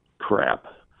crap?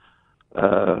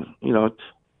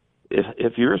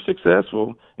 If you're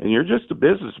successful and you're just a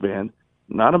businessman,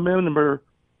 not a member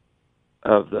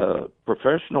of the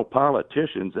professional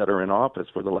politicians that are in office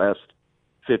for the last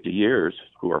 50 years,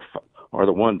 who are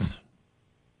the ones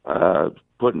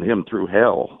putting him through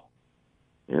hell.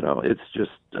 It's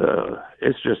just a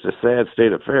sad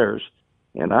state of affairs,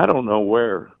 and I don't know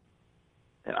where.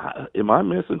 Am I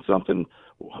missing something?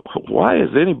 Why is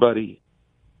anybody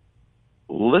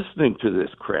listening to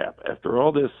this crap after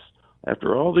all these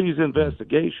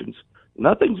investigations?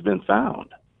 Nothing's been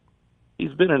found.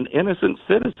 He's been an innocent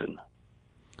citizen.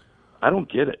 I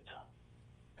don't get it.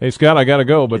 Hey, Scott, I got to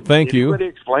go, but thank you. Anybody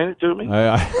explain it to me?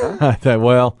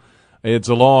 Well, it's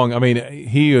a long. I mean,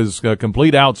 he is a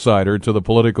complete outsider to the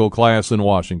political class in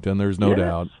Washington. There's no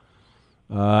doubt.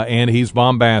 And he's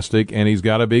bombastic, and he's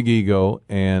got a big ego,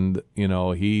 and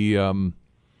he. Is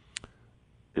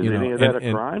any of that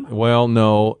a crime? Well,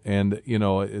 no, and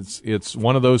it's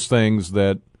one of those things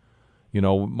that,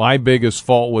 my biggest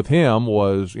fault with him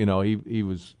was, he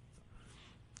was.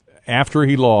 After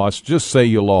he lost, just say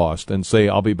you lost and say,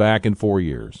 I'll be back in 4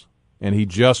 years. And he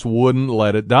just wouldn't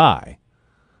let it die.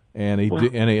 And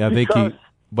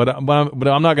but I'm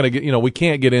not going to get, we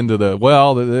can't get into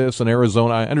this and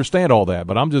Arizona. I understand all that,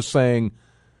 but I'm just saying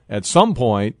at some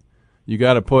point you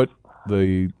got to put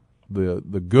the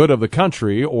good of the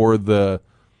country or you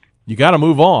got to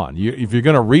move on. If you're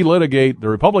going to relitigate the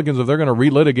Republicans, if they're going to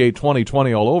relitigate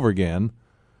 2020 all over again,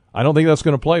 I don't think that's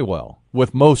going to play well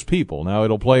with most people. Now,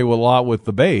 it'll play a lot with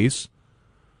the base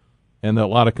and a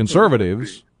lot of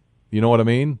conservatives. You know what I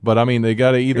mean? But, I mean, they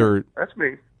got to either... That's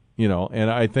me. And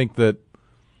I think that...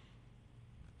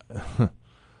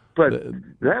 But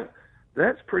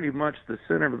that's pretty much the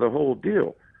center of the whole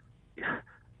deal.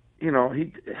 It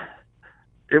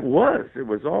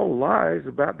was all lies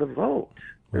about the vote.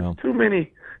 There's too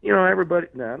many, everybody...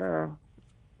 No.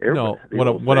 No,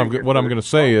 what I'm going to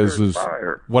say is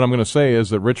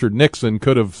that Richard Nixon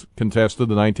could have contested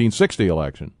the 1960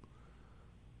 election,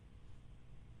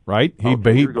 right? He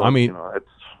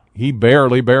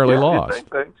barely lost.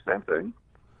 Same thing.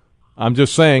 I'm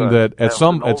just saying that at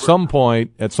some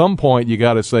point you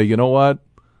got to say, you know what,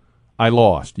 I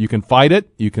lost. You can fight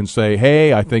it. You can say,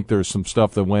 hey, I think there's some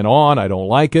stuff that went on. I don't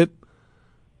like it.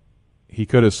 He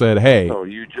could have said, hey. So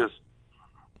you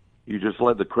just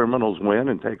let the criminals win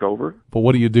and take over? But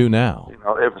what do you do now?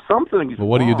 If something's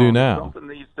what do you do now? Something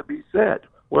needs to be said.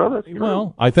 Well, that's true.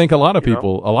 Well, I think a lot of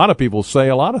people say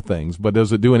a lot of things, but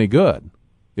does it do any good?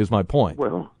 Is my point.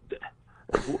 Well,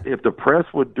 if the press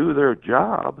would do their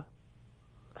job,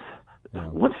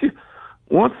 once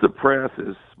the press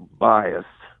is biased,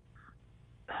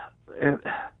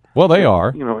 they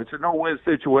are. It's a no-win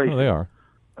situation. Well, they are.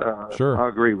 Sure, I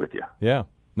agree with you. Yeah.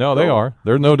 No, they are.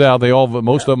 There's no doubt.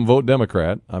 Most of them vote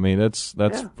Democrat. I mean, that's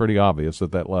pretty obvious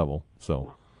at that level.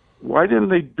 So, why didn't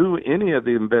they do any of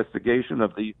the investigation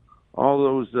of all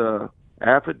those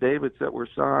affidavits that were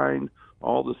signed,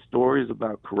 all the stories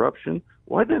about corruption?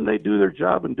 Why didn't they do their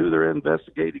job and do their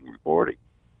investigating reporting?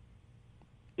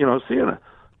 Seeing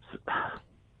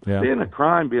a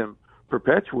crime being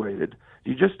perpetuated,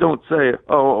 you just don't say,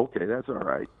 "Oh, okay, that's all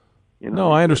right."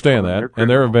 No, I understand that, and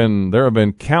there have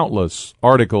been countless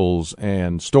articles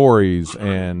and stories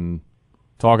and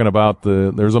talking about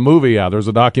there's a movie out, there's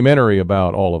a documentary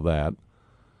about all of that.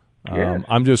 Yes.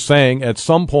 I'm just saying, at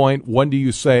some point, when do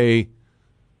you say,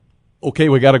 okay,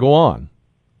 we got to go on?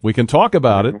 We can talk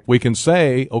about it. We can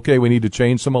say, okay, we need to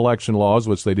change some election laws,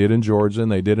 which they did in Georgia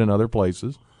and they did in other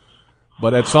places.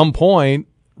 But at some point,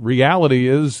 reality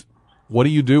is, what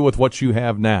do you do with what you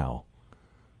have now?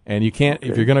 And you can't,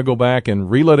 if you're going to go back and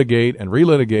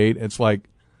relitigate, it's like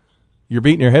you're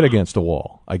beating your head against a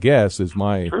wall, I guess, is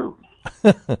my... True.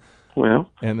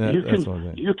 Well, and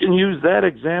you can use that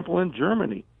example in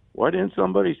Germany. Why didn't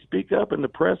somebody speak up in the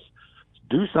press,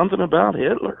 do something about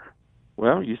Hitler?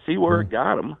 Well, you see where it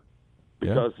got him,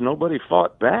 because nobody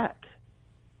fought back.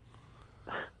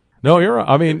 No, you're right.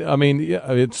 I mean,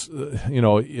 it's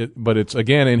but it's,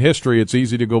 again, in history, it's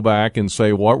easy to go back and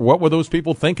say, what were those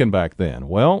people thinking back then?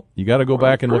 Well, you got to go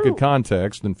back and look at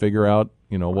context and figure out,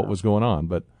 what was going on.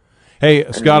 But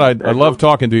hey, Scott, I love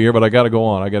talking to you here, but I got to go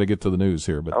on. I got to get to the news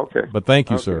here. But okay. But thank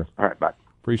you, sir. All right, bye.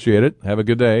 Appreciate it. Have a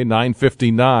good day.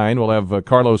 9:59. We'll have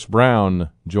Carlos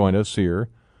Brown join us here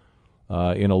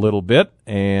in a little bit,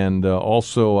 and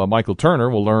also Michael Turner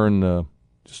will learn.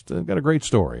 Got a great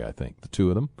story, I think, the two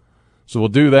of them. So we'll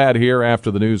do that here after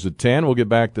the news at 10. We'll get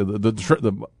back to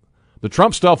the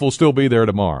Trump stuff will still be there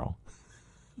tomorrow.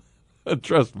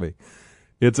 Trust me.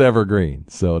 It's evergreen,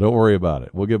 so don't worry about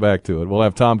it. We'll get back to it. We'll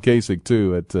have Tom Kasich,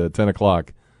 too, at 10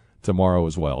 o'clock tomorrow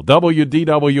as well.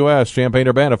 WDWS,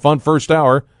 Champaign-Urbana, fun first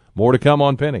hour. More to come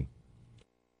on Penny.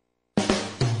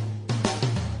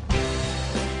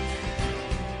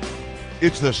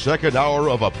 It's the second hour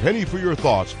of A Penny for Your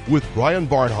Thoughts with Brian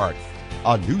Barnhart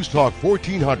on News Talk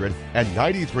 1400 and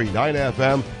 93.9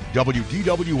 FM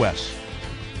WDWS.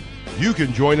 You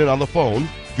can join in on the phone,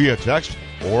 via text,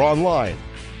 or online.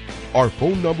 Our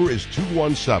phone number is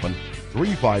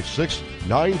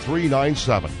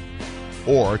 217-356-9397.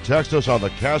 Or text us on the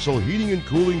Castle Heating and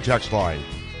Cooling text line,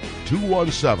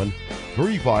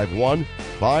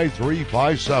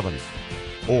 217-351-5357.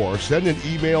 or send an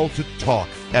email to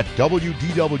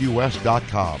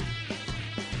talk@wdws.com.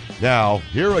 Now,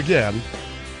 here again,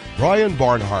 Brian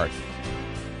Barnhart.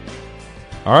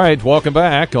 All right, welcome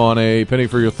back on A Penny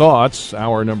for Your Thoughts,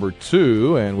 hour number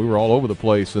 2, and we were all over the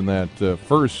place in that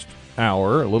first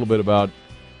hour, a little bit about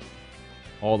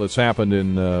all that's happened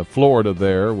in Florida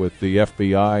there with the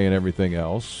FBI and everything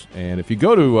else. And if you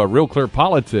go to Real Clear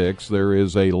Politics, there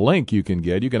is a link you can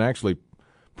get. You can actually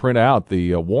print out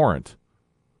the warrant.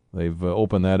 They've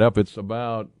opened that up. It's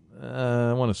about,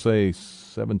 I want to say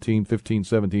 17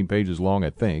 pages long, I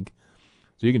think.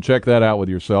 So you can check that out with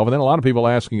yourself. And then a lot of people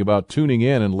asking about tuning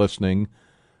in and listening.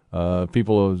 Some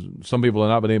people have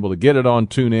not been able to get it on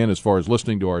TuneIn as far as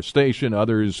listening to our station.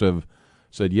 Others have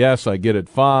said, yes, I get it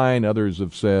fine. Others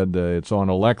have said it's on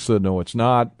Alexa. No, it's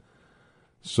not.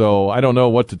 So I don't know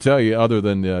what to tell you other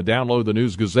than download the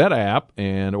News Gazette app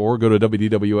or go to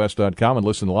WDWS.com and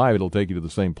listen live. It'll take you to the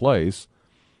same place.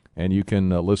 And you can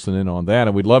listen in on that.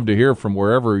 And we'd love to hear from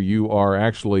wherever you are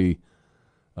actually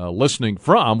listening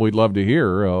from. We'd love to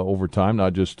hear over time,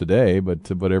 not just today,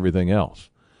 but everything else.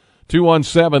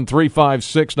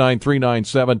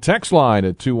 217-356-9397. Text line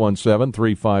at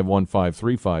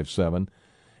 217-351-5357.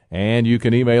 And you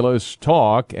can email us,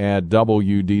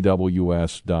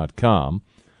 talk@wdws.com.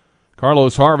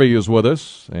 Carlos Harvey is with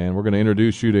us, and we're going to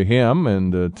introduce you to him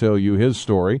and tell you his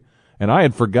story. And I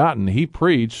had forgotten he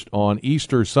preached on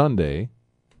Easter Sunday.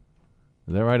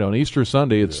 Is that right? On Easter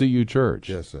Sunday at CU Church.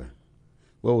 Yes, sir.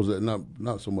 Well, was it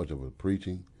not so much of a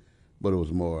preaching, but it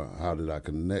was more how did I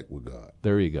connect with God.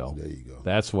 There you go. There you go.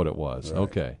 That's what it was. Right.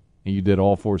 Okay. And you did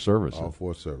all 4 services. All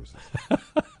 4 services.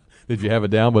 Did you have it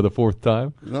down by the 4th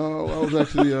time? No, I was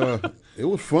actually, it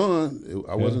was fun.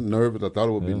 I wasn't nervous. I thought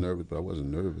it would be nervous, but I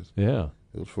wasn't nervous. Yeah.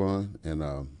 It was fun, and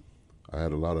I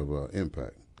had a lot of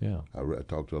impact. Yeah. I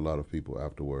talked to a lot of people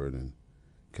afterward and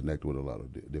connected with a lot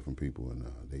of different people, and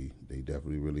they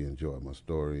definitely really enjoyed my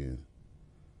story. And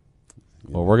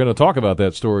well, we're going to talk about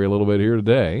that story a little bit here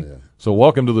today. Yeah. So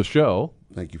welcome to the show.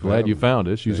 Thank you for Glad you found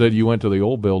us. You said you went to the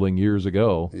old building years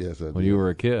ago. Yes, I did. When you were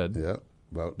a kid. Yeah.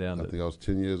 I think I was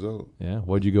 10 years old. Yeah.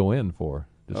 What'd you go in for?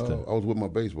 I was with my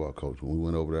baseball coach when we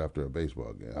went over there after a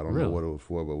baseball game. I don't know what it was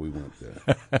for, but we went there.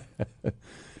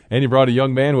 And you brought a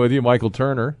young man with you, Michael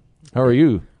Turner. How are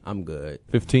you? I'm good.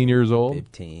 15 years old?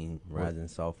 15, rising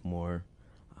sophomore.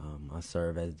 I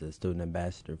serve as the student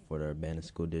ambassador for the Urbana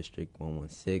School District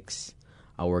 116.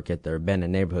 I work at the Urbana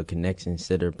Neighborhood Connection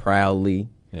Center proudly.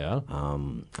 Yeah.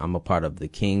 I'm a part of the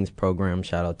Kings program.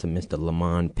 Shout out to Mr.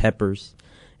 Lamont Peppers.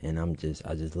 And I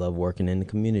just love working in the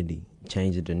community,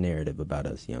 changing the narrative about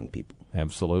us young people.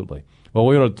 Absolutely. Well,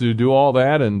 we're going to do all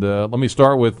that, and let me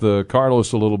start with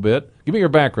Carlos a little bit. Give me your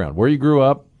background, where you grew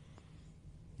up.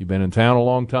 You've been in town a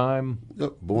long time?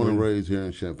 Yep, born and raised here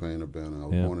in Champaign, Urbana. I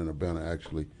was born in Urbana,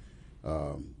 actually,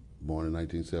 born in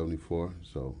 1974,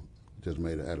 so just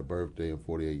had a birthday. I'm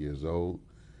 48 years old.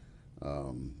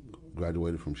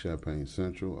 Graduated from Champaign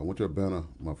Central. I went to Urbana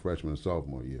my freshman and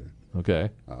sophomore year. Okay.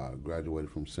 Graduated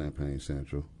from Champaign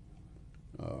Central.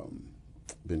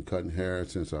 Been cutting hair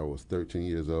since I was 13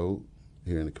 years old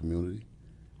here in the community.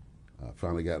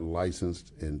 Finally got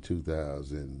licensed in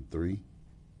 2003.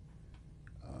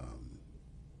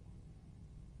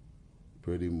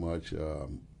 Pretty much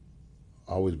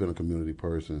always been a community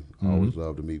person. I always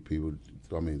loved to meet people.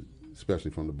 I mean,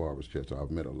 especially from the Barber's Church. So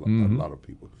I've met a lot of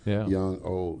people. Yeah. Young,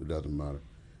 old, it doesn't matter.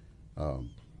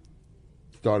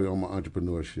 Started on my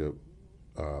entrepreneurship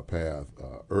path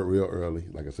real early.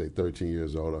 Like I say, 13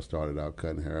 years old. I started out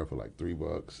cutting hair for like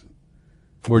 $3.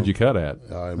 Where'd you cut at?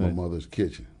 In my mother's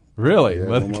kitchen. Really? Yeah,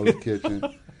 my mother's kitchen.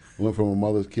 Went from my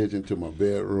mother's kitchen to my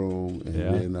bedroom,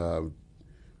 and then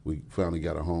we finally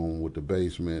got a home with the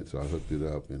basement, so I hooked it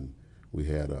up, and we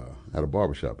had a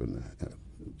barbershop in there.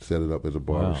 Set it up as a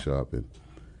barbershop, and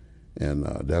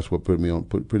that's what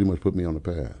pretty much put me on the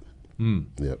path.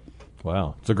 Yep.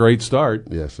 Wow, it's a great start.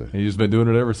 Yes, sir. And you've just been doing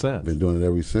it ever since. Been doing it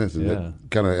ever since, and that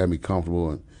kind of had me comfortable.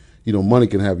 And money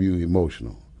can have you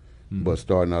emotional, but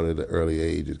starting out at an early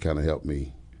age, it kind of helped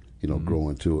me, grow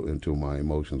into my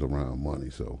emotions around money.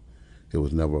 So it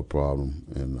was never a problem,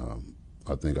 and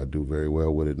I think I do very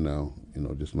well with it now.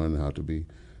 Just learning how to be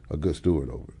a good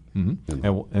steward over it.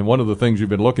 And one of the things you've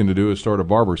been looking to do is start a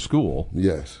barber school.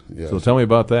 Yes. So tell me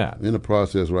about that. In the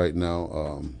process right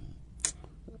now.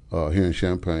 Here in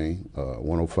Champaign,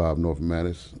 105 North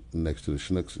Mattis, next to the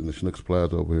Schnucks, in the Schnucks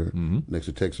Plaza over here, next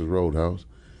to Texas Roadhouse.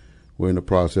 We're in the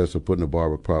process of putting a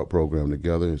barber program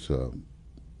together. It's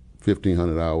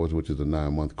 1,500 hours, which is a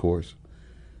 9-month course.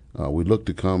 We look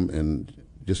to come and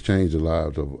just change the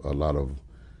lives of a lot of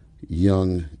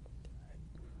young,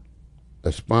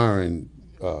 aspiring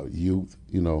youth,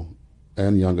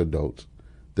 and young adults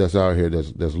that's out here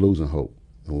that's losing hope,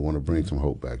 and we want to bring some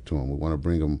hope back to them. We want to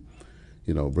bring them,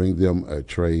 bring them a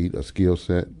trade, a skill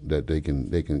set that they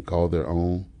can call their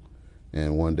own,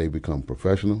 and one day become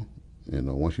professional.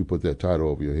 Once you put that title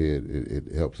over your head,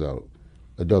 it helps out.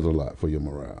 It does a lot for your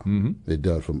morale. Mm-hmm. It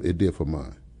did for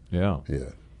mine.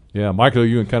 Yeah. Michael, are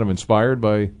you kind of inspired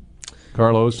by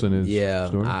Carlos and his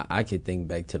story? I could think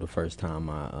back to the first time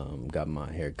I got my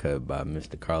hair cut by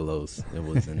Mr. Carlos. It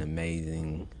was an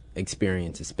amazing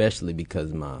experience, especially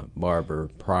because my barber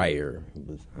prior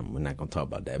we're not gonna talk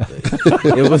about that, but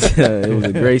it was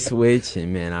a great switch.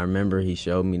 And man, I remember he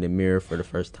showed me the mirror for the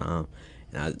first time,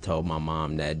 and I told my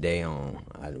mom that day on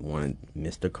I wanted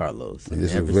Mr. Carlos. And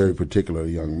this is a very particular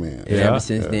young man. And ever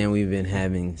since then, we've been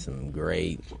having some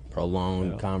great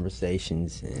prolonged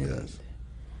conversations, and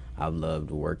I've loved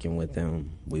working with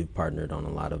him. We've partnered on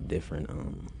a lot of different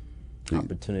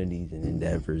opportunities and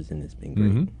endeavors, and it's been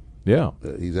great. Mm-hmm. Yeah.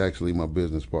 He's actually my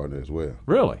business partner as well.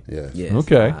 Really? Yes.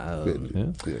 Okay.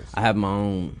 I have my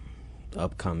own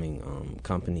upcoming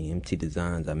company, MT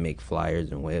Designs. I make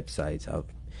flyers and websites. I've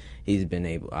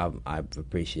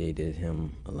appreciated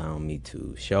him allowing me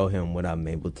to show him what I'm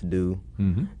able to do,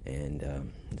 and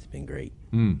it's been great.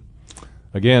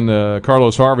 Again,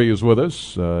 Carlos Harvey is with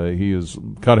us. He has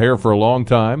cut hair for a long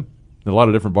time. A lot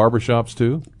of different barbershops,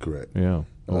 too. Correct. Yeah.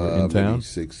 In town? Maybe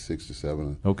six to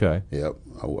seven. Okay. Yep.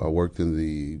 I worked in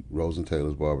the Rose and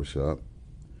Taylor's barbershop,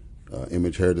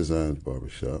 Image Hair Designs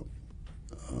barbershop,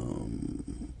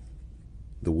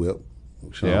 the Whip,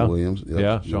 Sean Williams. Yep.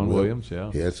 Yeah, Sean Williams,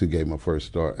 He actually gave my first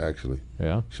start, actually.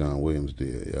 Yeah. Sean Williams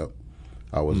did, yep.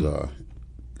 I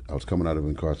was coming out of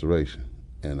incarceration,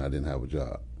 and I didn't have a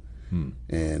job.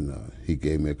 And he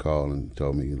gave me a call and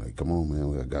told me, come on,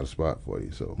 man, I got a spot for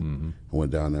you. So I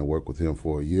went down there and worked with him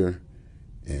for a year.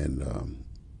 And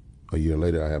a year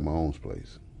later, I had my own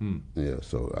place. Yeah,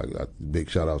 so I got big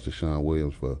shout-outs to Sean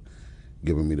Williams for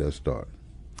giving me that start.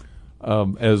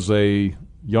 As a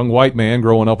young white man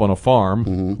growing up on a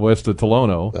farm west of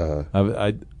Tolono,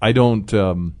 I don't,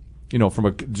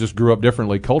 just grew up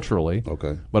differently culturally.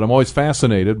 Okay. But I'm always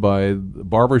fascinated by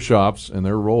barbershops and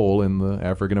their role in the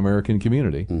African-American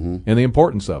community and the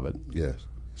importance of it. Yes.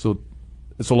 So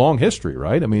it's a long history,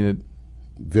 right? I mean,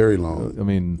 very long.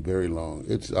 Very long.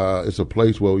 It's a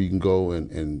place where you can go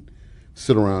and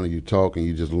sit around and you talk and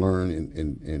you just learn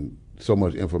and so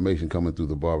much information coming through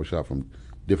the barbershop from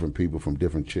different people from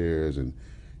different chairs and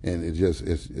it's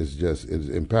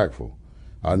impactful.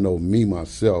 I know me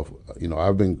myself.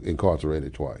 I've been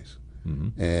incarcerated twice,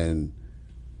 and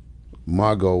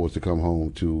my goal was to come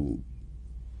home to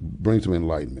bring some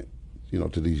enlightenment,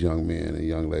 to these young men and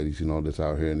young ladies, that's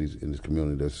out here in this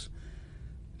community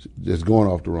that's going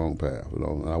off the wrong path,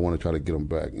 and I want to try to get them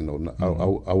back.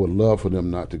 I would love for them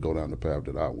not to go down the path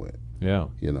that I went. Yeah.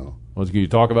 Well, can you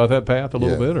talk about that path a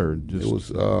little bit, or just? It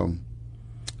was.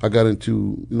 I got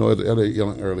into, at a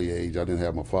young, early age, I didn't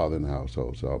have my father in the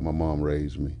household, so my mom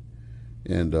raised me,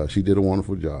 and she did a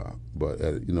wonderful job. But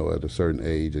at a certain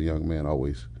age, a young man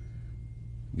always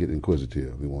get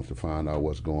inquisitive. He wants to find out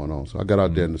what's going on. So I got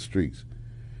out there in the streets.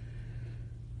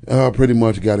 Pretty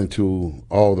much got into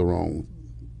all the wrong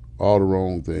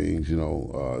things. It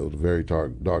was a very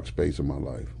dark space in my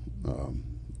life.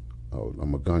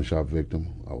 I'm a gunshot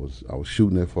victim. I was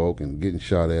shooting at folk and getting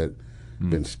shot at,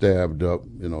 been stabbed up.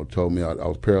 Told me I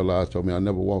was paralyzed. Told me I'd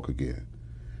never walk again.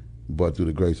 But through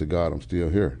the grace of God, I'm still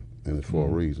here, and it's for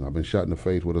a reason. I've been shot in the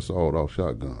face with a sawed-off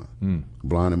shotgun,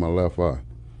 blind in my left eye.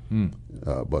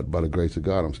 But by the grace of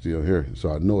God, I'm still here. So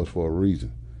I know it's for a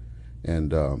reason.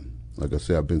 And like I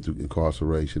said, I've been through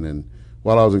incarceration, and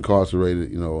while I was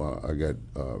incarcerated, I got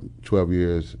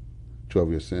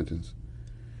 12-year sentence.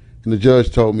 And the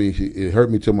judge told me, it hurt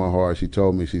me to my heart. She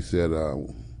told me, she said,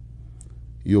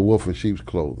 you're a wolf in sheep's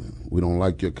clothing. We don't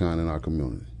like your kind in our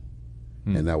community.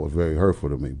 And that was very hurtful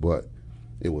to me, but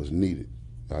it was needed.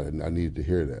 I needed to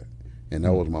hear that. And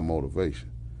that was my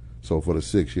motivation. So for the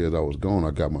 6 years I was gone,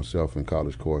 I got myself in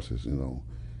college courses,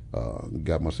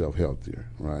 got myself healthier,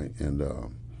 right? And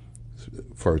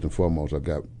first and foremost, I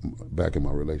got back in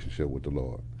my relationship with the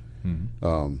Lord.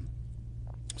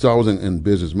 So I was in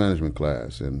business management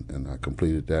class, and I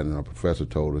completed that, and our professor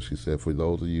told us, she said, for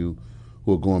those of you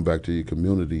who are going back to your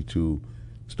community to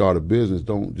start a business,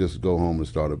 don't just go home and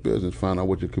start a business, find out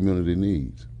what your community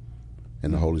needs.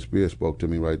 And the Holy Spirit spoke to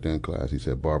me right there in class. He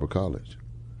said, Barber College.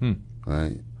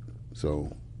 Right?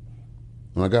 So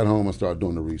when I got home, I started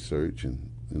doing the research and,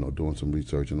 doing some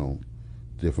researching on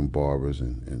different barbers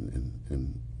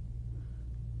and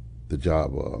the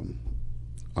job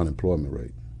unemployment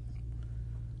rate.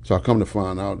 So I come to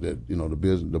find out that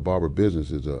the barber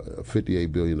business is a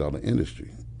 $58 billion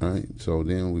industry, right? So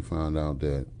then we found out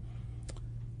that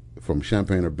from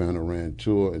Champaign-Urbana,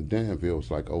 Rantoul, and Danville,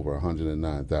 it's like over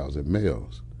 109,000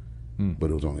 males,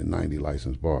 but it was only 90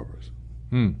 licensed barbers.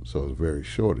 So it's a very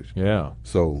shortage. Yeah.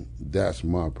 So that's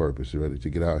my purpose, really, to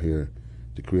get out here,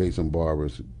 to create some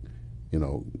barbers,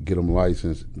 get them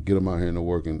licensed, get them out here in the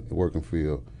working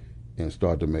field, and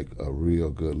start to make a real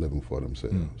good living for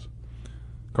themselves.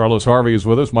 Carlos Harvey is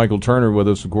with us. Michael Turner with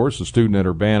us, of course, a student at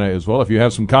Urbana as well. If you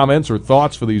have some comments or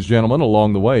thoughts for these gentlemen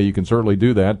along the way, you can certainly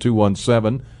do that.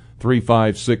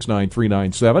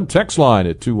 217-356-9397. Text line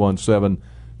at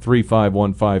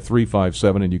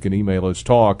 217-351-5357, and you can email us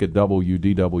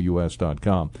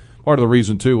talk@wdws.com. Part of the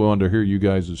reason, too, we wanted to hear you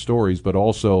guys' stories, but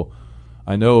also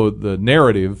I know the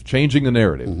narrative, changing the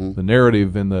narrative, the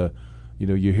narrative in the,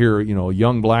 you hear,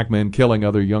 young black men killing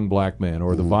other young black men,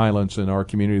 or the violence in our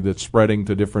community that's spreading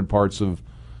to different parts of,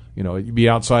 you'd be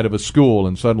outside of a school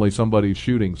and suddenly somebody's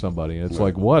shooting somebody. And it's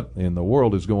like, what in the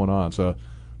world is going on? So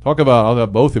I'll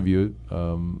have both of you.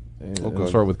 We'll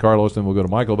start with Carlos, then we'll go to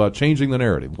Michael about changing the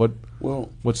narrative.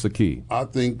 What's the key? I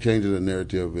think changing the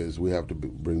narrative is we have to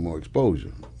bring more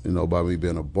exposure. By me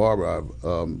being a barber,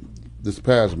 this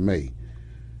past May,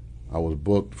 I was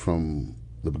booked from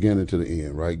the beginning to the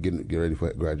end, right? Get ready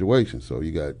for graduation. So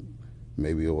you got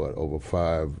maybe over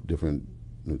 5 different,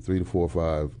 3 to 4 or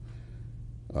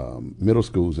 5 middle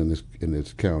schools in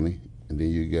this county, and then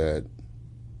you got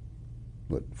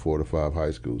 4 to 5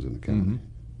 high schools in the county.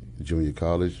 Junior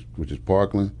college, which is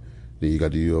Parkland. Then you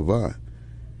got the U of I.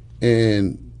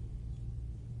 And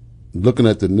looking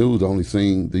at the news, I only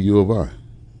seen the U of I,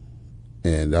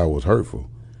 and that was hurtful.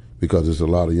 Because there's a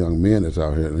lot of young men that's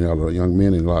out here, and a lot of young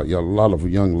men and a lot of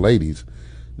young ladies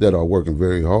that are working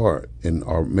very hard and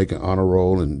are making honor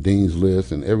roll and dean's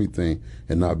lists and everything,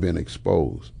 and not being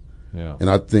exposed. Yeah.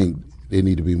 And I think there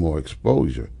need to be more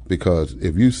exposure, because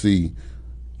if you see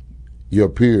your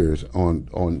peers on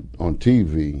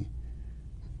TV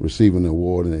receiving an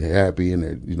award and they're happy and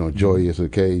they're joyous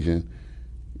occasion,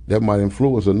 that might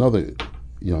influence another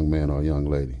young man or young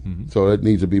lady. So there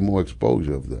needs to be more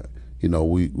exposure of that.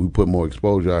 We put more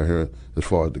exposure out here as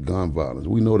far as the gun violence.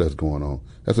 We know that's going on.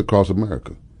 That's across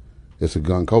America. It's a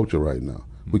gun culture right now.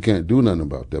 We can't do nothing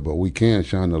about that, but we can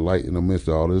shine the light in the midst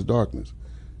of all this darkness.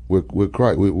 We're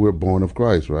Christ. We're born of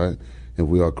Christ, right? If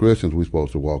we are Christians, we're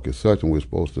supposed to walk as such, and we're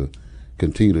supposed to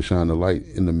continue to shine the light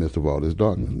in the midst of all this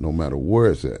darkness, no matter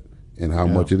where it's at and how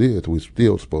much it is. We're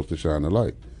still supposed to shine the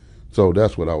light. So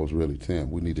that's what I was really saying.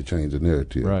 We need to change the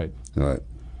narrative. Right. All right.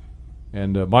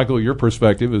 And Michael, your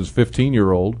perspective as a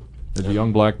 15-year-old, as a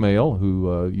young black male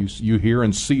who you hear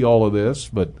and see all of this,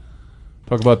 but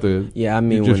talk about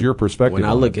your perspective. When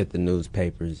I look at the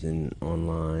newspapers and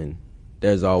online,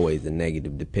 there's always a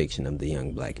negative depiction of the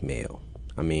young black male.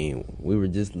 I mean, we were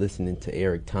just listening to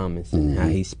Eric Thomas and how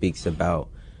he speaks about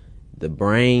the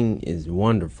brain is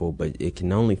wonderful, but it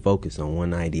can only focus on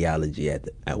one ideology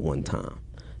at one time.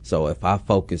 So if I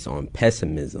focus on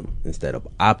pessimism instead of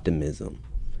optimism,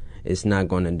 it's not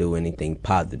going to do anything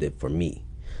positive for me.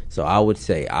 So I would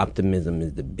say optimism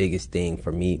is the biggest thing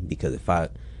for me, because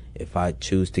if I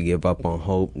choose to give up on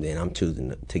hope, then I'm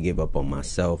choosing to give up on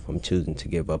myself. I'm choosing to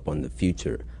give up on the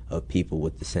future of people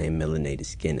with the same melanated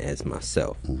skin as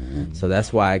myself. So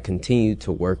that's why I continue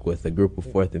to work with a group of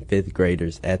 4th and 5th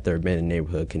graders at the Urbana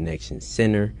Neighborhood Connection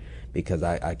Center, because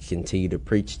I continue to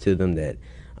preach to them that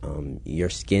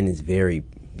your skin is very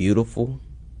beautiful,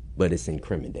 but it's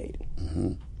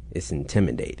incriminating. It's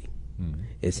intimidating.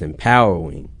 It's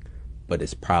empowering, but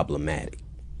it's problematic.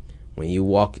 When you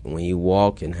walk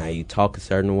and how you talk a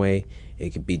certain way,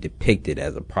 it could be depicted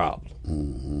as a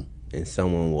problem. And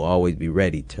someone will always be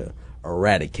ready to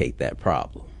eradicate that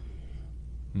problem.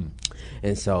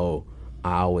 And so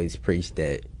I always preach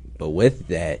that, but with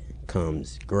that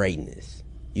comes greatness.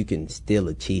 You can still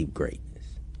achieve greatness.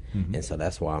 And so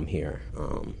that's why I'm here.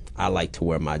 I like to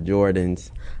wear my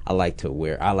Jordans. I like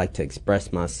to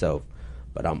express myself,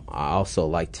 but I also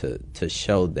like to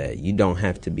show that you don't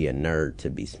have to be a nerd to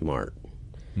be smart.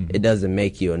 It doesn't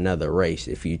make you another race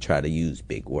if you try to use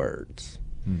big words.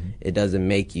 It doesn't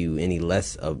make you any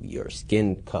less of your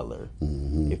skin color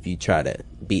if you try to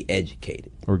be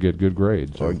educated. Or get good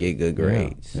grades. Or get good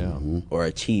grades. Yeah. Or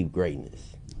achieve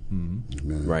greatness.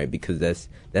 Right, because that's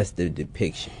the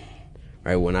depiction.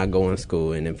 Right, when I go in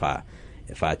school, and if I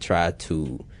try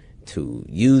to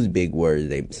use big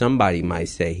words, somebody might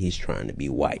say he's trying to be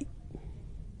white.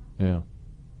 Yeah.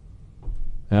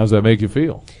 How does that make you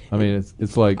feel? I mean,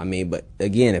 it's like... I mean, but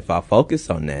again, if I focus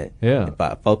on that, yeah. If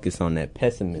I focus on that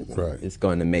pessimism, it's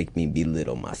going to make me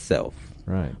belittle myself.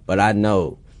 Right. But I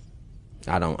know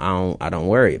I don't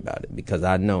worry about it because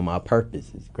I know my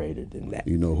purpose is greater than that.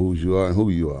 You know whose you are and who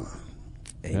you are.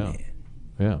 Amen.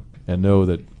 Yeah. And know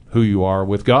that who you are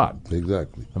with God.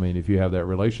 Exactly. I mean, if you have that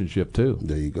relationship too.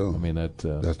 There you go. I mean, that's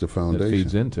the foundation. That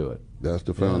feeds into it. That's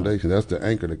the foundation. Yeah. That's the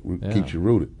anchor that keeps you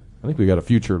rooted. I think we got a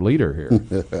future leader here.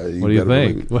 What do you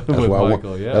think?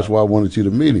 That's why I wanted you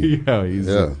to meet him. Yeah, he's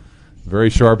a very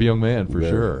sharp young man for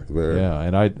sure. Very. Yeah,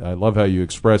 and I love how you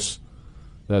express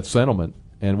that sentiment.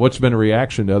 And what's been a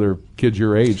reaction to other kids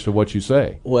your age to what you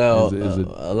say? Well,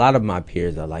 a lot of my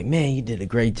peers are like, man, you did a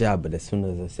great job. But as soon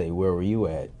as I say, where were you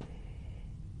at?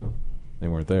 They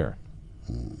weren't there.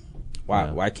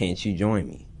 Why can't you join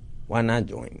me? Why not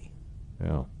join me?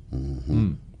 Yeah.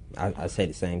 Mm-hmm. I say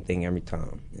the same thing every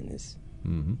time. And it's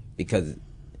because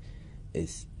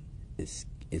it's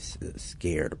a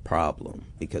scared problem.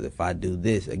 Because if I do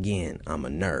this, again, I'm a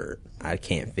nerd. I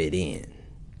can't fit in.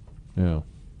 Yeah.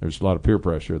 There's a lot of peer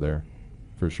pressure there,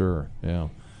 for sure. Yeah.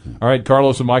 All right,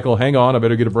 Carlos and Michael, hang on. I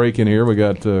better get a break in here. We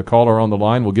got a caller on the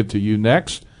line. We'll get to you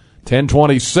next.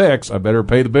 10:26. I better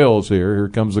pay the bills here. Here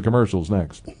comes the commercials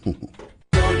next.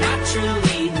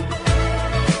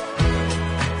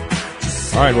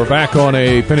 All right, we're back on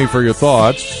a penny for your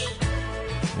thoughts.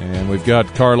 And we've got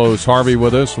Carlos Harvey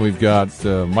with us. We've got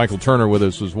Michael Turner with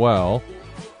us as well.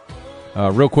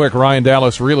 Real quick, Ryan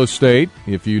Dallas Real Estate.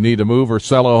 If you need to move or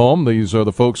sell a home, these are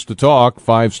the folks to talk.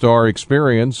 5-star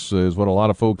experience is what a lot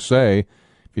of folks say.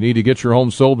 If you need to get your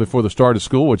home sold before the start of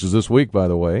school, which is this week, by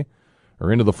the way, or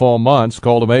into the fall months,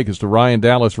 call to make is to Ryan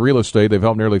Dallas Real Estate. They've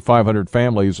helped nearly 500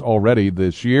 families already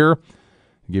this year.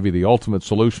 Give you the ultimate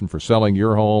solution for selling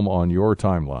your home on your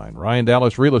timeline. Ryan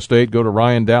Dallas Real Estate. Go to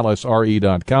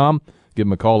RyanDallasRE.com. Give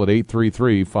them a call at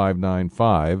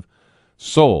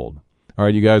 833-595-SOLD. All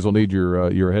right, you guys will need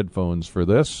your headphones for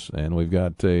this, and we've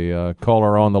got a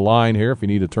caller on the line here. If you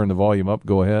need to turn the volume up,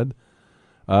 go ahead.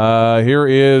 Here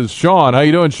is Sean. How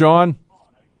you doing, Sean?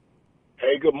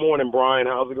 Hey, good morning, Brian.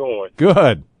 How's it going?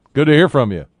 Good. Good to hear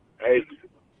from you. Hey,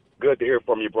 good to hear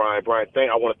from you, Brian. Brian,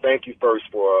 I want to thank you first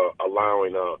for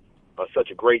allowing such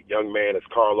a great young man as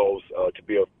Carlos to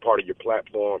be a part of your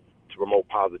platform to promote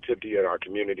positivity in our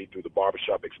community through the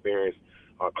barbershop experience.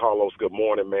 Carlos, good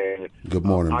morning, man. Good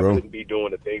morning, bro. I couldn't be doing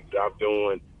the things that I'm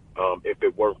doing if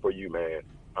it weren't for you, man.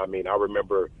 I mean, I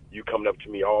remember you coming up to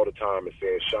me all the time and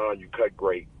saying, Sean, you cut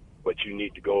great, but you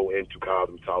need to go into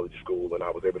cosmetology school. And I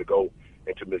was able to go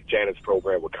into Miss Janet's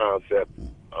program with Concept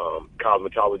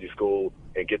Cosmetology School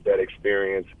and get that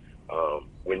experience.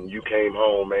 When you came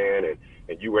home, man,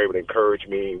 and you were able to encourage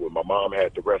me when my mom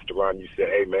had the restaurant, you said,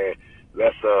 hey, man,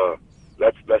 let's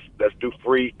do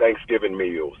free Thanksgiving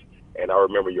meals. And I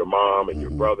remember your mom and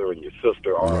your brother and your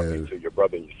sister, RIP to your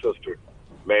brother and your sister,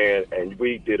 man. And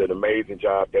we did an amazing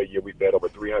job that year. We fed over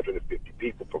 350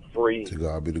 people for free. To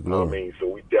God be the glory. I mean, so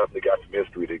we definitely got some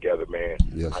history together, man.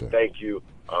 Yes, sir. I thank you.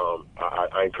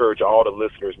 I encourage all the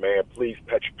listeners, man, please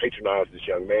patronize this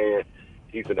young man.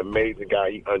 He's an amazing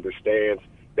guy. He understands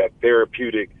that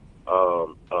therapeutic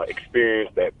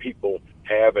experience that people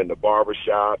have in the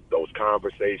barbershop, those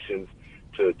conversations,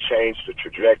 to change the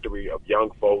trajectory of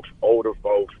young folks, older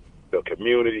folks, the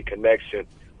community connection.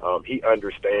 He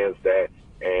understands that.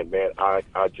 And, man, I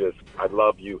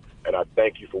love you, and I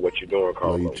thank you for what you're doing,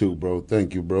 Carlos. Love you too, bro.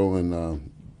 Thank you, bro.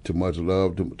 And too much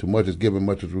love, too much is given,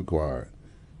 much is required.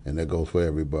 And that goes for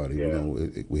everybody. Yeah. You know,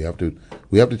 we have to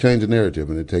change the narrative,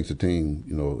 and it takes a team.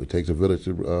 You know, it takes a village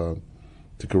to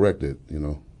correct it. You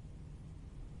know.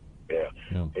 Yeah.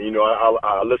 And you know,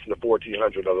 I listen to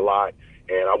 1400 a lot,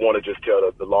 and I want to just tell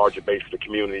the larger base of the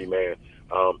community, man.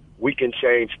 We can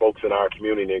change folks in our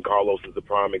community, and Carlos is a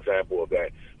prime example of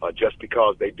that. Just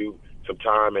because they do some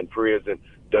time in prison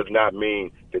does not mean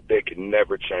that they can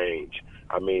never change.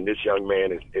 I mean, this young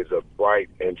man is a bright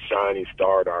and shining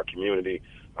star to our community.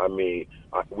 I mean,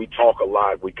 we talk a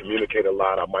lot, we communicate a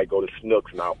lot. I might go to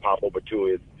Snooks and I'll pop over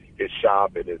to his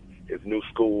shop and his new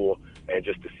school, and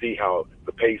just to see how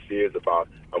the pace is about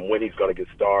when he's going to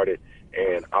get started.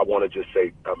 And I want to just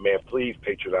say, man, please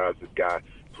patronize this guy.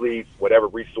 Please, whatever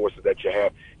resources that you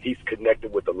have, he's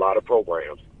connected with a lot of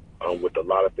programs, with a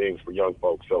lot of things for young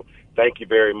folks. So thank you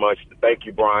very much. Thank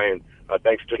you, Brian.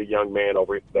 Thanks to the young man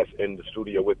over that's in the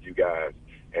studio with you guys,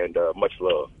 and much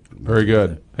love. Very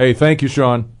good. Hey, thank you,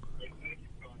 Sean.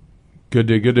 Good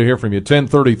to hear from you.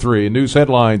 10:33 news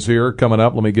headlines here coming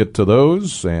up. Let me get to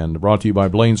those, and brought to you by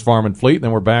Blaine's Farm and Fleet. And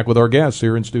then we're back with our guests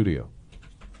here in studio.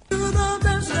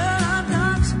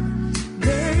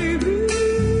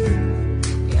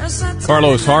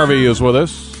 Carlos Harvey is with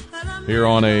us here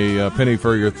on a penny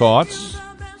for your thoughts.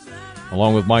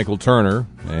 along with Michael Turner,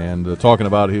 and talking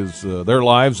about their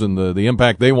lives and the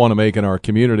impact they want to make in our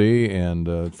community,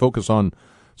 and focus on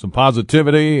some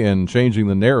positivity and changing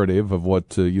the narrative of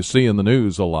what you see in the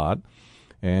news a lot.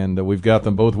 And we've got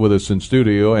them both with us in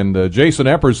studio. And Jason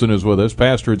Epperson is with us,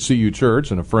 pastor at CU Church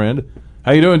and a friend.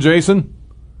 How you doing, Jason?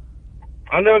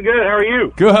 I'm doing good. How are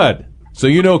you? Good. So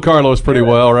you know Carlos pretty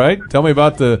well, right? Tell me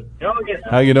about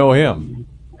how you know him.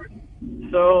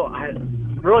 So I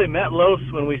really met Los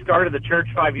when we started the church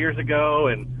 5 years ago,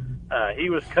 and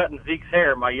he was cutting Zeke's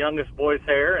hair, my youngest boy's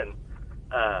hair, and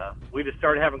we just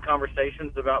started having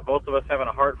conversations about both of us having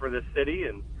a heart for this city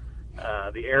and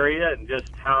the area, and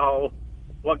just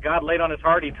what God laid on his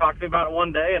heart. He talked to me about it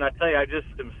one day, and I tell you, I just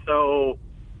am so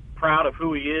proud of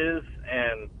who he is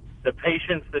and the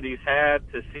patience that he's had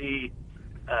to see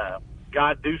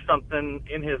God do something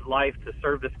in his life to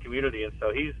serve this community. And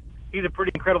so he's a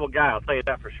pretty incredible guy, I'll tell you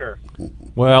that for sure.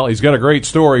 Well, he's got a great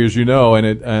story, as you know,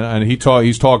 and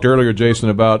he's talked earlier, Jason,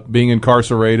 about being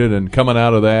incarcerated and coming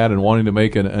out of that and wanting to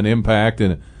make an impact.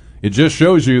 And it just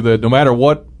shows you that no matter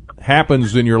what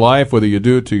happens in your life, whether you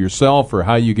do it to yourself or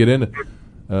how you get in it,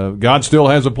 God still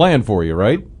has a plan for you,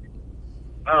 right?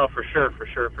 Oh, for sure.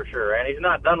 And he's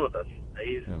not done with us.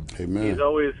 He's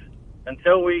always,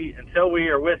 until we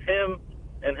are with him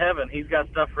in heaven, he's got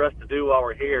stuff for us to do while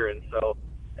we're here. And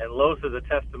Los is a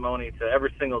testimony to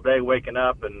every single day waking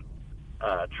up and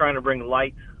trying to bring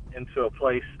light into a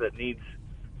place that needs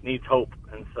hope.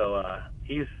 And so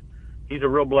he's a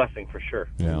real blessing for sure.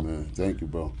 Yeah, man. Thank you,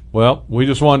 bro. Well, we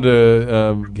just wanted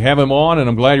to have him on, and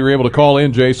I'm glad you were able to call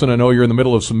in, Jason. I know you're in the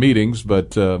middle of some meetings,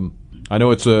 but I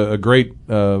know it's a great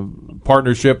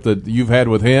partnership that you've had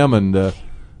with him, and I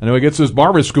know he gets his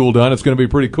barber school done. It's going to be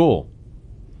pretty cool.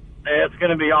 It's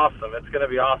going to be awesome.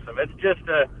 It's just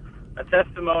a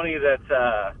testimony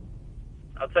that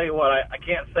I'll tell you what, I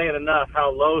can't say it enough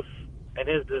how Los and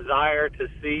his desire to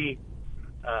see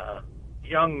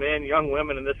young men, young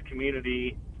women in this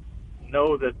community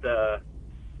know that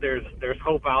there's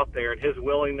hope out there, and his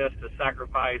willingness to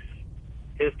sacrifice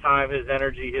his time, his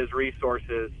energy, his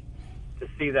resources to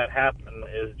see that happen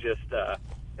is just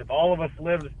if all of us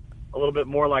lived a little bit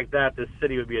more like that, this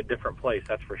city would be a different place,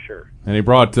 that's for sure. And he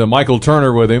brought Michael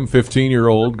Turner with him,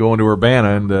 15-year-old, going to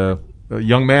Urbana, and a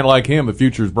young man like him, the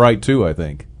future's bright too, I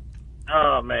think.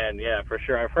 Oh man, yeah, for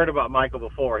sure. I've heard about Michael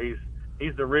before. He's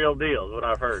the real deal, is what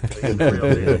I've heard. He's the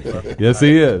real deal. Yes,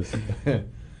 he is. Hey,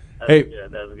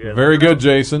 that's good. Very good,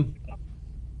 Jason.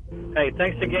 Hey,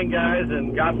 thanks again, guys,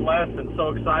 and God bless, and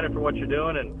so excited for what you're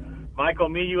doing. And Michael,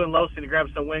 me, you, and Los to grab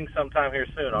some wings sometime here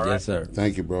soon, all right? Yes, sir.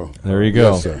 Thank you, bro. There you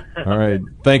go. Yes, sir. All right.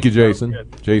 Thank you, Jason.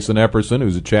 Jason Epperson,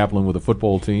 who's a chaplain with a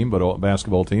football team,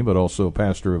 basketball team, but also a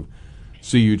pastor of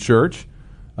CU Church.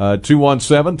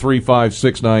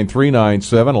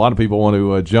 217-356-9397. A lot of people want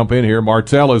to jump in here.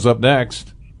 Martell is up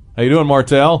next. How you doing,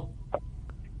 Martell?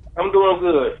 I'm doing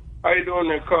good. How you doing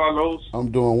there, Carlos?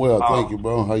 I'm doing well. Thank you,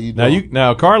 bro. How you doing?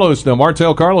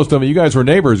 Martell, Carlos told me you guys were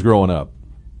neighbors growing up.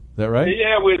 Is that right?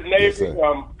 Yeah, we're neighbors. Yes,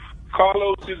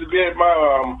 Carlos used to be at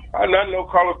my, I know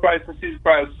Carlos probably since he's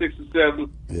probably 6 or 7.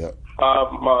 Yeah.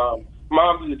 My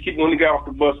mom used to keep when he got off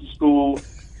the bus to school.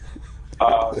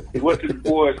 He went to the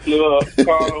boys' club.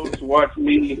 Carlos watched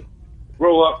me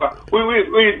grow up.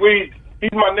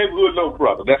 He's my neighborhood little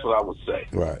brother. That's what I would say.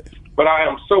 Right. But I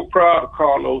am so proud of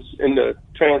Carlos in the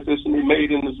transition he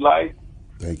made in his life.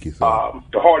 Thank you, sir.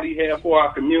 The heart he had for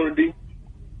our community.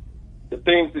 The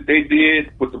things that they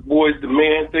did with the boys, the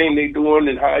man thing they doing,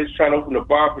 and how he's trying to open a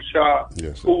barbershop,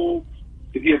 school,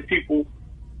 to give people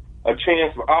a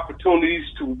chance for opportunities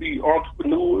to be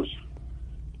entrepreneurs.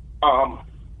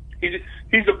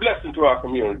 He's a blessing to our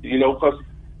community, you know, because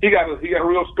he got a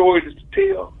real story to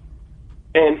tell,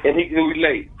 and he can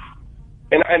relate.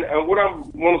 And what I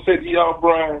want to say to y'all,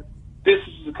 Brian, this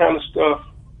is the kind of stuff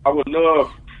I would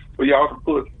love for y'all to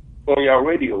put on y'all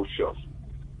radio show,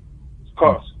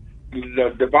 because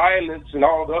the violence and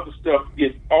all the other stuff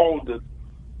get all the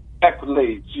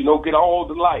accolades, you know, get all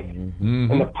the light.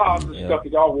 Mm-hmm. And the positive stuff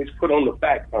is always put on the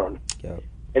back burner. Yep.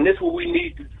 And that's what we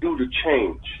need to do to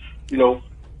change, you know,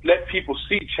 let people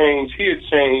see change, hear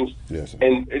change. Yes,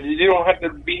 and you don't have to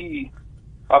be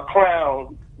a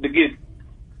clown to get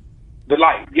the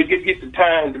light, get the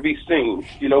time to be seen,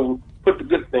 you know, put the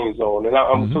good things on. And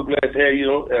I'm so glad to have you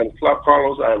on. And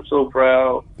Carlos, I am so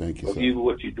proud of you,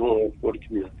 what you're doing for the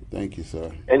community. Thank you,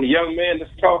 sir. And the young man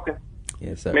that's talking,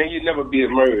 yes, sir. Man, you never be a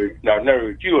nerd.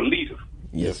 You're a leader.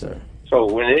 Yes, sir.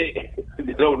 So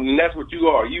and that's what you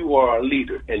are. You are a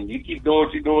leader, and you keep doing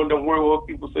what you're doing. Don't worry what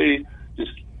people say.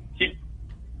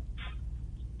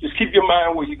 Just keep your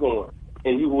mind where you're going,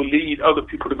 and you will lead other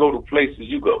people to go to places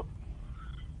you go.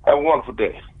 Have a wonderful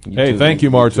day. Hey, thank you,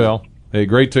 Martel. Hey,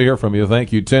 great to hear from you.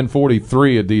 Thank you.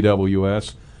 1043 at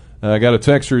DWS. I got a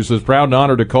texter who says, proud and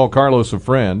honored to call Carlos a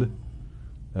friend.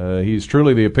 He's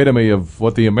truly the epitome of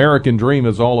what the American dream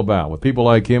is all about. With people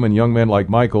like him and young men like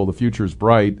Michael, the future's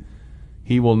bright.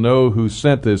 He will know who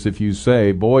sent this if you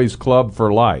say, Boys Club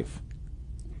for Life.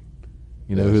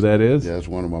 You know who that is? Yeah, it's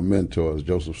one of my mentors,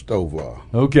 Joseph Stovall.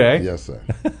 Okay. Yes, sir.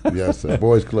 Yes, sir.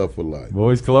 Boys Club for Life.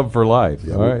 Boys Club for Life.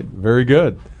 Yeah, all right. Very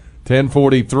good.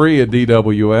 1043 at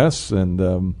DWS.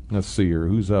 And let's see here.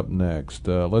 Who's up next?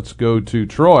 Let's go to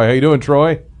Troy. How you doing,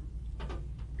 Troy?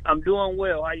 I'm doing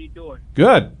well. How you doing?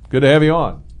 Good. Good to have you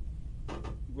on.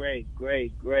 Great.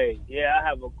 Yeah, I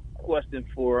have a question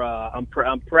for. I'm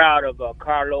proud of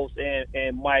Carlos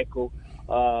and Michael.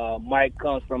 Mike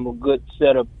comes from a good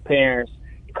set of parents.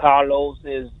 Carlos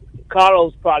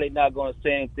probably not going to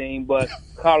say anything, but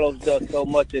Carlos does so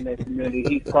much in the community.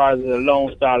 He's part of the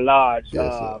Lone Star Lodge,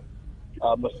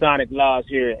 Masonic Lodge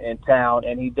here in town,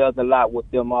 and he does a lot with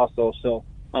them also. So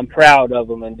I'm proud of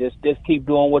him, and just keep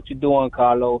doing what you're doing,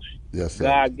 Carlos. Yes, sir.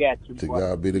 God got you. To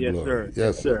God be the glory. Sir.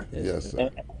 Yes, sir. Yes, sir.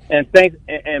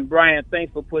 And Brian,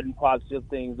 thanks for putting positive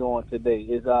things on today.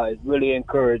 It's really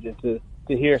encouraging to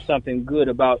hear something good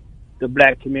about the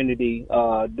black community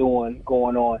going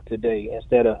on today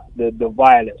instead of the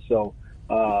violence. So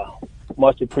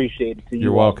much appreciated to you.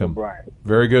 You're welcome, Brian.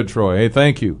 Very good, Troy. Hey,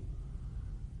 thank you.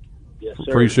 Yes,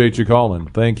 sir. Appreciate you calling.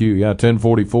 Thank you. Yeah,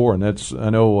 1044, and that's,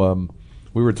 I know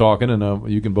we were talking,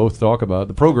 and you can both talk about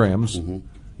the programs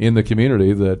in the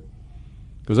community that,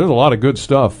 because there's a lot of good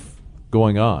stuff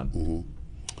going on,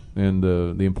 and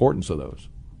the importance of those.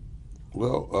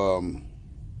 Well,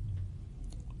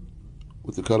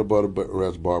 with the Cutter Butter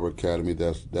Rest Barber Academy,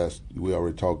 that's we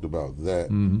already talked about that.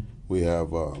 We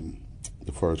have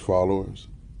the First Followers,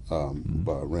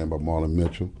 ran by Marlon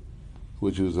Mitchell,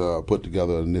 which was put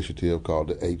together an initiative called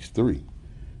the H3.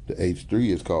 The H3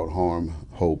 is called Harm,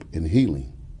 Hope, and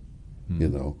Healing. You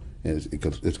know, and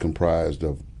it's comprised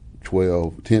of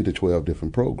 10 to 12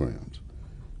 different programs.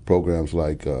 Programs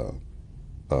like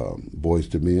Boys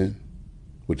to Men,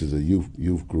 which is a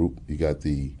youth group. You got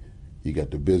the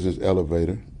Business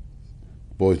Elevator.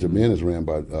 Boys to Men is ran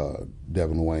by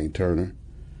Devin Wayne Turner.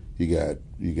 You got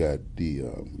the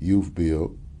Youth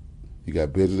Build. You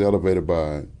got Business Elevator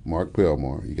by Mark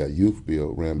Pelmore. You got Youth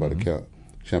Build ran by the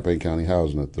Champaign County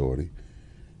Housing Authority.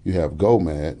 You have Go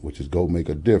Mad, which is Go Make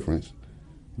a Difference.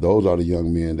 Those are the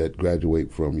young men that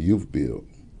graduate from Youth Build,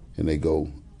 and they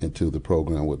go into the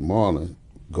program with Marlon,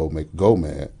 Go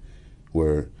Mad,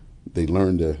 where they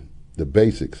learn the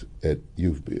basics at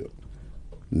Youth Build.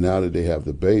 Now that they have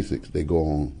the basics, they go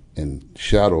on and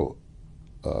shadow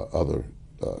other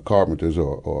carpenters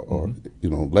or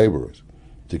laborers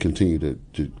to continue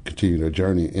their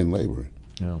journey in laboring.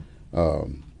 Yeah.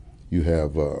 You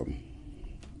have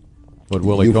what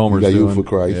Willie Comer's doing. doing. Youth for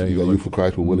Christ. Yeah, you got Youth for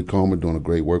Christ with Willie Comer doing a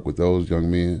great work with those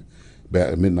young men.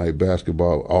 Midnight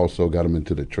Basketball also got them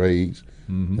into the trades,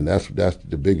 and that's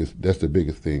the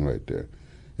biggest thing right there.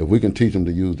 If we can teach them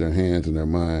to use their hands and their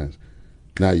minds,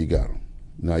 now you got them.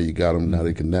 Now you got them. Now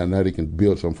they can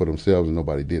build something for themselves, and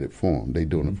nobody did it for them. They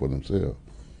doing it for themselves.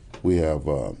 We have.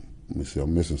 Let me see.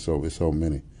 I'm missing it's so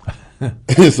many.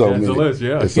 It's so many.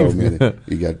 It's so many.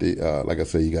 You got the like I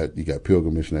say, you got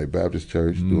Pilgrim Missionary Baptist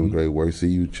Church doing great work.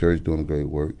 CU Church doing great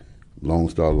work. Lone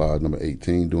Star Lodge number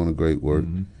 18 doing a great work.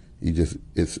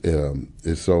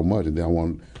 It's so much. And then I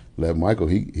want to let Michael.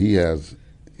 He has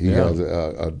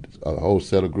a whole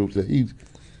set of groups that he's.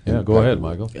 Yeah, go ahead,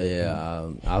 Michael. Yeah,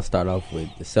 I'll start off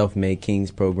with the Self-Made Kings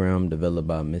program developed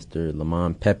by Mr.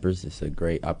 Lamont Peppers. It's a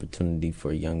great opportunity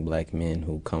for young black men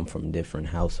who come from different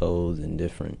households and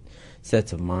different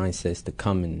sets of mindsets to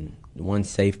come in one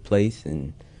safe place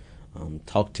and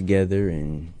talk together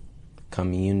and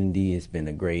community. It's been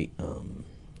a great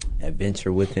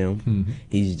adventure with him.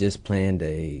 He's just planned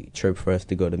a trip for us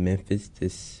to go to Memphis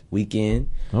this weekend.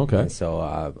 Okay. And so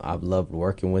I've loved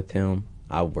working with him.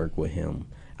 I work with him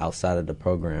outside of the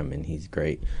program, and he's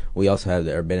great. We also have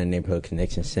the Urbana Neighborhood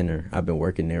Connection Center. I've been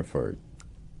working there for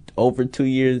over 2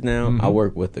 years now. I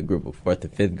work with a group of 4th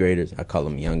and 5th graders. I call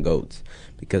them Young Goats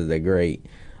because they're great.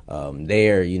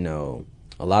 They're,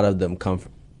 a lot of them come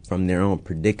from their own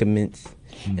predicaments,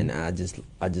 and I just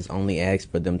only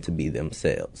ask for them to be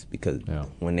themselves because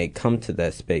when they come to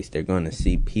that space, they're going to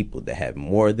see people that have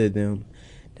more than them.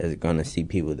 They're going to see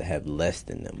people that have less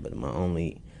than them, but my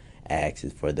only ask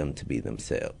is for them to be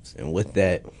themselves. And with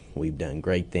that, we've done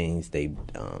great things.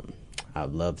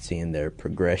 I've loved seeing their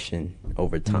progression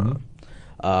over time.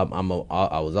 I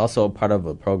was also a part of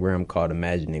a program called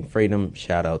Imagining Freedom.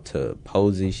 Shout out to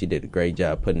Posey. She did a great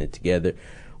job putting it together.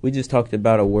 we just talked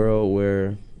about a world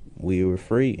where we were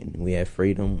free and we had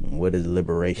freedom. What does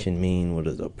liberation mean? What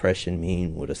does oppression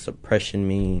mean? What does suppression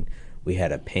mean? We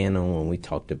had a panel when we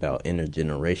talked about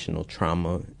intergenerational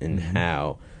trauma and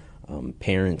how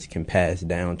parents can pass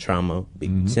down trauma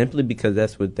simply because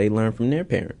that's what they learn from their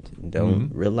parents and don't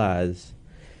realize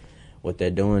what they're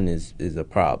doing is a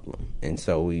problem. And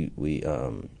so we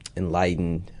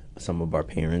enlightened some of our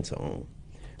parents on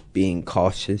being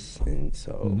cautious. And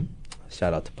so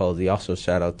shout out to Posey. Also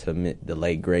shout out to the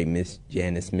late, great Miss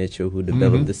Janice Mitchell, who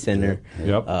developed the center.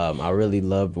 Yep. I really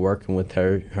loved working with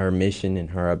her. Her mission and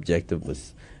her objective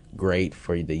was great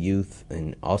for the youth.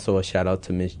 And also a shout out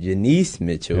to Miss Janice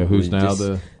Mitchell, who's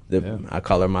now I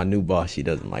call her my new boss. She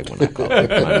doesn't like when I call her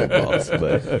my new boss,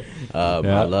 but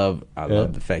I love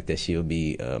the fact that she'll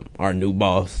be our new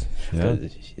boss.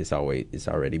 It's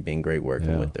already been great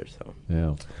working with her.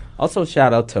 So also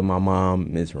shout out to my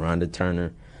mom, Miss Rhonda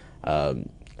Turner.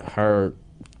 Her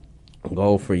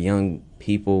goal for young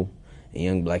people and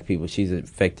young black people, she's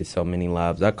affected so many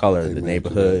lives. I call her the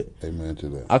neighborhood. Amen to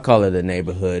that. I call her the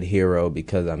neighborhood hero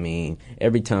because, I mean,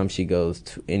 every time she goes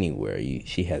to anywhere,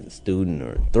 she has a student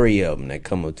or 3 of them that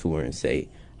come up to her and say,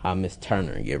 "Hi, Miss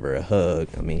Turner," and give her a hug.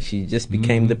 I mean, she just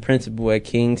became the principal at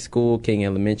King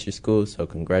Elementary School, so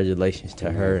congratulations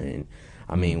to her. And,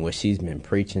 I mean, what she's been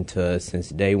preaching to us since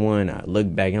day one, I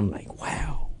look back, I'm like,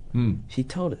 wow, she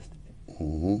told us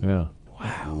that. Yeah.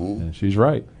 Wow. And she's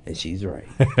right. And she's right.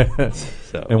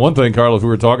 So. And one thing, Carlos, we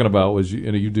were talking about was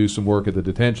you do some work at the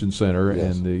detention center,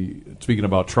 and speaking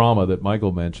about trauma that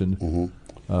Michael mentioned.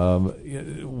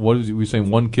 What is we saying?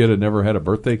 One kid had never had a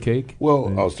birthday cake. Well,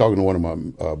 I was talking to one of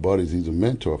my buddies. He's a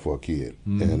mentor for a kid,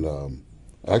 and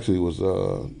actually it was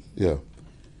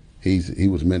he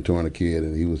was mentoring a kid,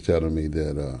 and he was telling me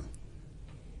that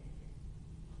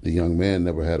the young man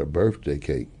never had a birthday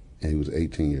cake, and he was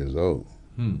 18 years old.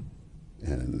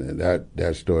 And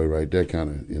that story right there kind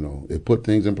of, it put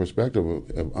things in perspective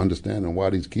of understanding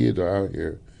why these kids are out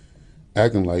here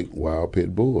acting like wild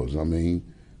pit bulls. I mean,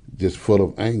 just full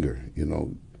of anger. You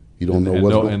don't know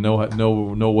what's going on.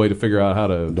 And no way to figure out how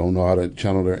to. Don't know how to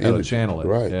channel their energy. How to channel it.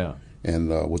 Right. Yeah.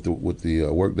 And with the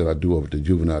work that I do over at the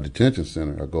Juvenile Detention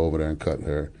Center, I go over there and cut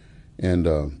hair, and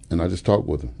I just talk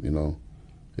with them.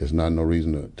 There's not no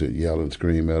reason to yell and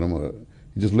scream at them.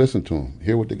 You just listen to them,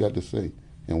 hear what they got to say.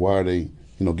 And why are they,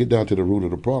 get down to the root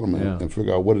of the problem and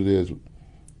figure out what it is,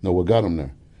 what got them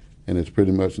there. And it's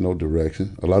pretty much no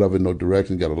direction. A lot of it no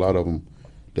direction. Got a lot of them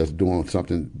that's doing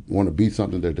something, want to be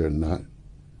something that they're not,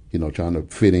 trying to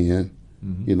fit in,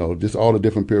 just all the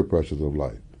different peer pressures of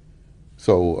life.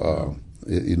 So,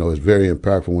 it's very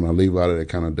impactful. When I leave out of it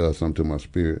kind of does something to my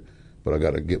spirit, but I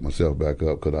got to get myself back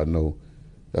up because I know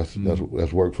that's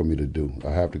work for me to do.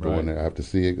 I have to go in there. I have to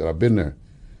see it. I've been there.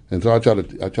 And so I try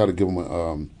to give them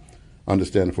an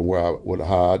understanding from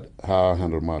how I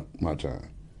handle my time,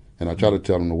 and I try to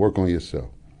tell them to work on yourself.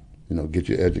 Get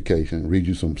your education, read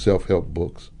you some self-help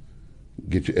books,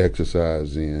 get your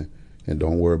exercise in, and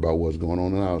don't worry about what's going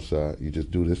on outside. You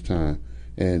just do this time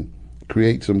and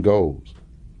create some goals,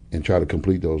 and try to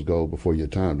complete those goals before your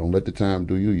time. Don't let the time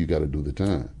do you. You got to do the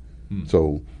time.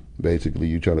 So basically,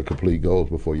 you try to complete goals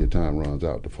before your time runs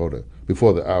out, before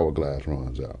the hourglass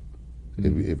runs out.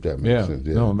 If that makes sense.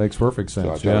 Yeah. No, it makes perfect sense.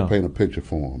 So I try to paint a picture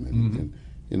for them,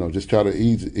 and just try to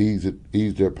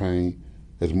ease their pain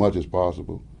as much as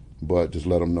possible, but just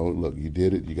let them know, look, you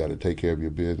did it. You got to take care of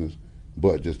your business,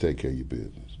 but just take care of your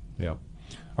business. Yeah.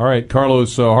 All right,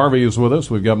 Carlos Harvey is with us.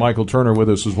 We've got Michael Turner with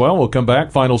us as well. We'll come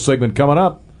back. Final segment coming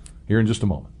up here in just a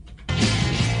moment.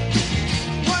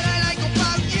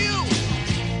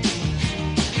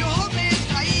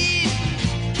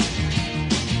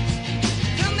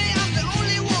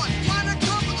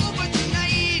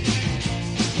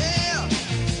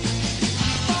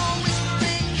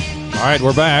 All right,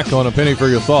 we're back on A Penny for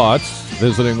Your Thoughts,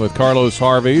 visiting with Carlos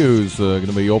Harvey, who's going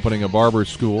to be opening a barber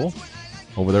school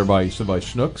over there by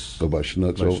Schnucks. Go by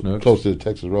Schnucks, close to the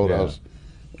Texas Roadhouse,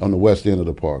 on the west end of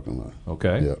the parking lot.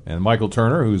 Okay. Yep. And Michael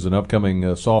Turner, who's an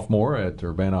upcoming sophomore at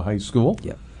Urbana High School.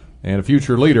 Yep. And a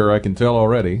future leader, I can tell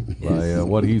already by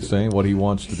what he's saying, what he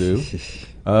wants to do.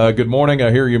 Good morning.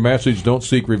 I hear your message. Don't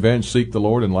seek revenge, seek the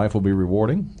Lord, and life will be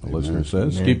rewarding, the listener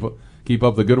says. Amen. Keep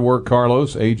up the good work,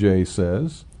 Carlos, AJ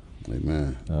says.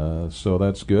 Amen. So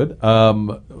that's good.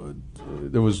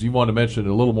 You wanted to mention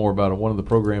a little more about one of the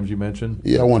programs you mentioned?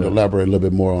 Yeah, I wanted to elaborate a little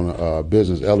bit more on a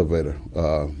business elevator.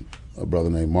 A brother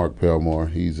named Mark Pelmore.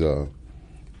 He's a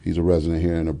resident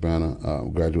here in Urbana,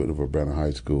 graduate of Urbana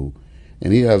High School,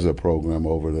 and he has a program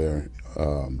over there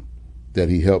that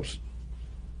he helps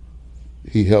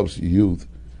youth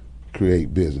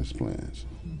create business plans.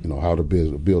 how to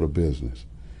build a business.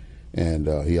 And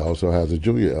he also has a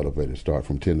junior elevator, start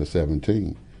from 10 to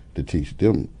 17, to teach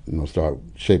them, start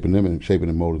shaping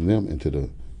and molding them into the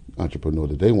entrepreneur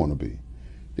that they want to be.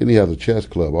 Then he has a chess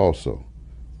club also,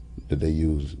 that they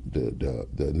use the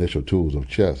initial tools of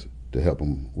chess to help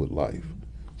them with life.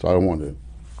 So I want to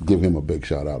give him a big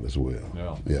shout out as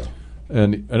well. Yeah.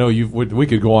 And I know we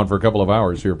could go on for a couple of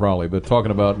hours here probably, but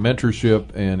talking about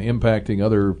mentorship and impacting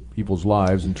other people's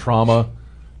lives and trauma.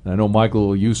 And I know,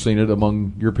 Michael, you've seen it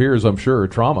among your peers, I'm sure.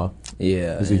 Trauma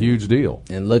is a huge deal.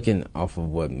 And looking off of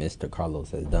what Mr.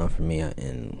 Carlos has done for me,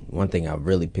 and one thing I've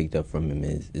really picked up from him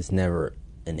is it's never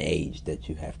an age that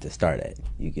you have to start at.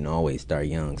 You can always start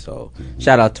young. So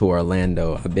shout out to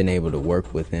Orlando. I've been able to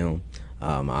work with him.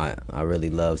 I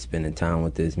really love spending time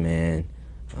with this man,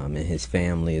 and his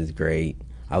family is great.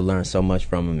 I've learned so much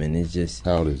from him, and it's just...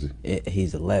 How old is he?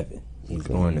 He's 11. He's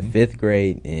going to 5th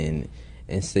grade, and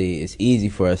see, it's easy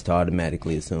for us to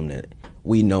automatically assume that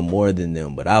we know more than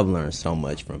them, but I've learned so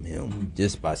much from him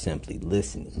just by simply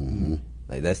listening.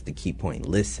 Like, that's the key point.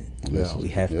 Listen. We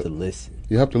have to listen.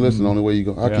 You have to listen. The only way you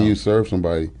go. How can you serve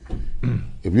somebody?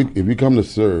 If you come to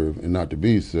serve and not to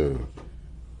be served,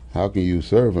 how can you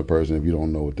serve a person if you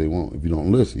don't know what they want? If you don't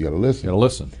listen, you got to listen.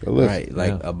 Right.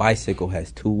 Like a bicycle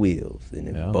has 2 wheels, and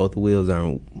if both wheels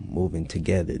aren't moving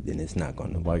together, then it's not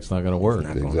going to. The bike's not going to work. It's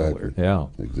not going to work. Yeah.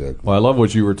 Exactly. Well, I love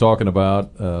what you were talking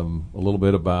about. A little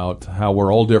bit about how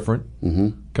we're all different,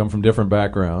 come from different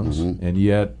backgrounds, and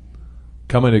yet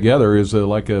coming together is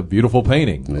like a beautiful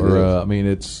painting.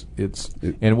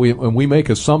 And we make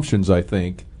assumptions, I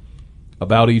think,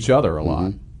 about each other a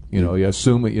lot. You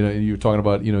assume, you're talking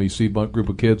about, you see a group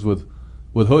of kids with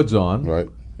hoods on, right?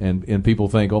 And people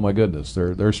think, oh my goodness,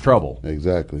 there's trouble.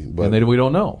 Exactly. But we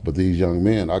don't know. But these young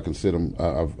men, I consider them.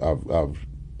 I've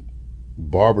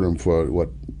barbered them for the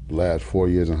last 4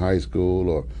 years in high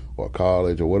school or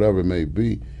college or whatever it may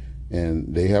be,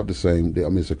 and they have the same.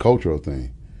 It's a cultural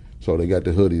thing. So they got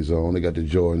the hoodies on, they got the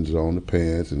Jordans on, the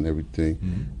pants and everything.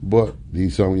 But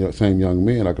these same young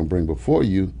men I can bring before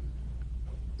you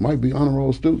might be honor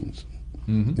roll students.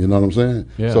 You know what I'm saying?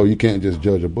 Yeah. So you can't just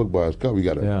judge a book by its cover. You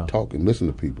got to talk and listen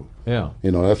to people. Yeah.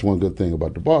 That's one good thing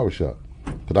about the barbershop.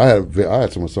 Because I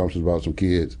had some assumptions about some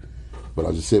kids, but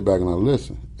I just sit back and I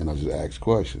listen and I just ask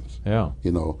questions. Yeah.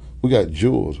 We got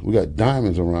jewels, we got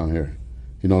diamonds around here.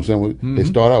 You know what I'm saying? They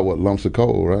start out with lumps of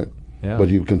coal, right? Yeah. But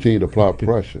you continue to apply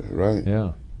pressure, right?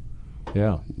 Yeah.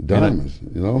 Diamonds,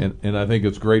 And I think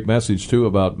it's a great message, too,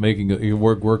 about making it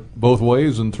work both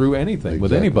ways and through anything,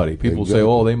 with anybody. People say,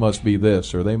 oh, they must be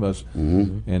this or they must.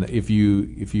 And if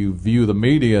you view the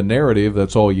media narrative,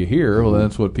 that's all you hear, well,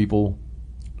 that's what people,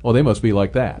 they must be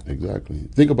like that. Exactly.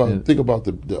 Think about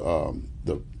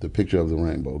the picture of the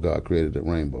rainbow. God created the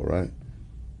rainbow, right?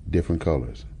 Different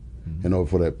colors. In order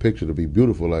for that picture to be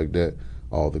beautiful like that,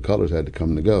 all the colors had to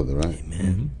come together, right?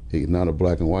 Amen. It's not a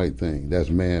black and white thing. That's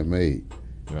man-made.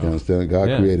 Yeah. You understand?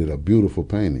 God created a beautiful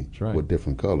painting right. with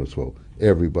different colors for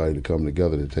everybody to come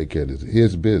together to take care of this.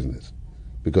 His business,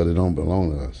 because it don't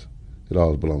belong to us. It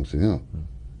always belongs to him.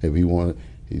 If he wanted,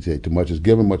 he said, too much is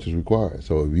given, much is required.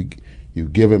 So if you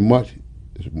give him much,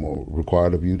 it's more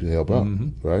required of you to help out,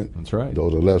 right? That's right.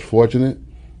 Those are less fortunate,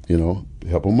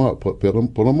 help them up, pull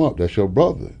them up. That's your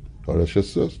brother or that's your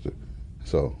sister.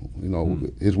 So,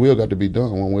 his will got to be done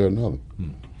one way or another.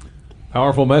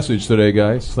 Powerful message today,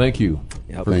 guys. Thank you.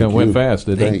 Went fast,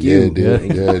 didn't it? Thank you.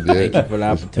 Thank you for the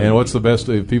opportunity. And what's the best,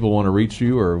 if people want to reach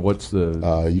you, or what's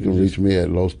the... you can reach me at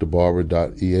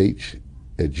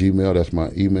losthebarber.eh@gmail. That's my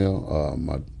email.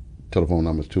 My telephone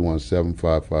number is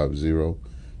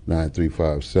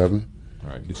 217-550-9357. All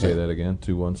right, you say that again,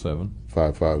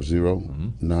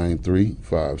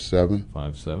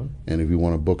 217-550-9357. And if you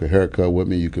want to book a haircut with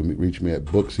me, you can reach me at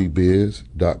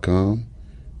booksybiz.com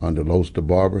under Los the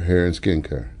Barber Hair and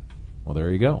Skincare. Well,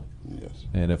 there you go. Yes.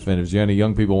 And if any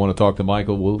young people want to talk to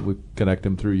Michael, we'll connect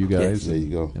them through you guys. Yes, there you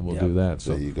go. And we'll do that.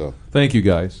 So there you go. Thank you,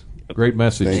 guys. Great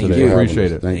message today. You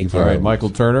Appreciate it. Thank you. All right,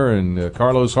 Michael Turner and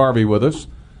Carlos Harvey with us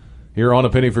here on A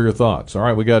Penny for Your Thoughts. All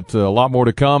right, we got a lot more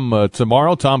to come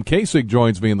tomorrow. Tom Kasich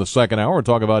joins me in the second hour and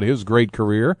talk about his great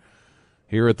career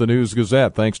here at the News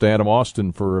Gazette. Thanks to Adam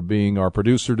Austin for being our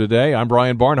producer today. I'm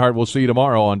Brian Barnhart. We'll see you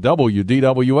tomorrow on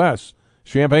WDWS,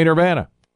 Champaign-Urbana.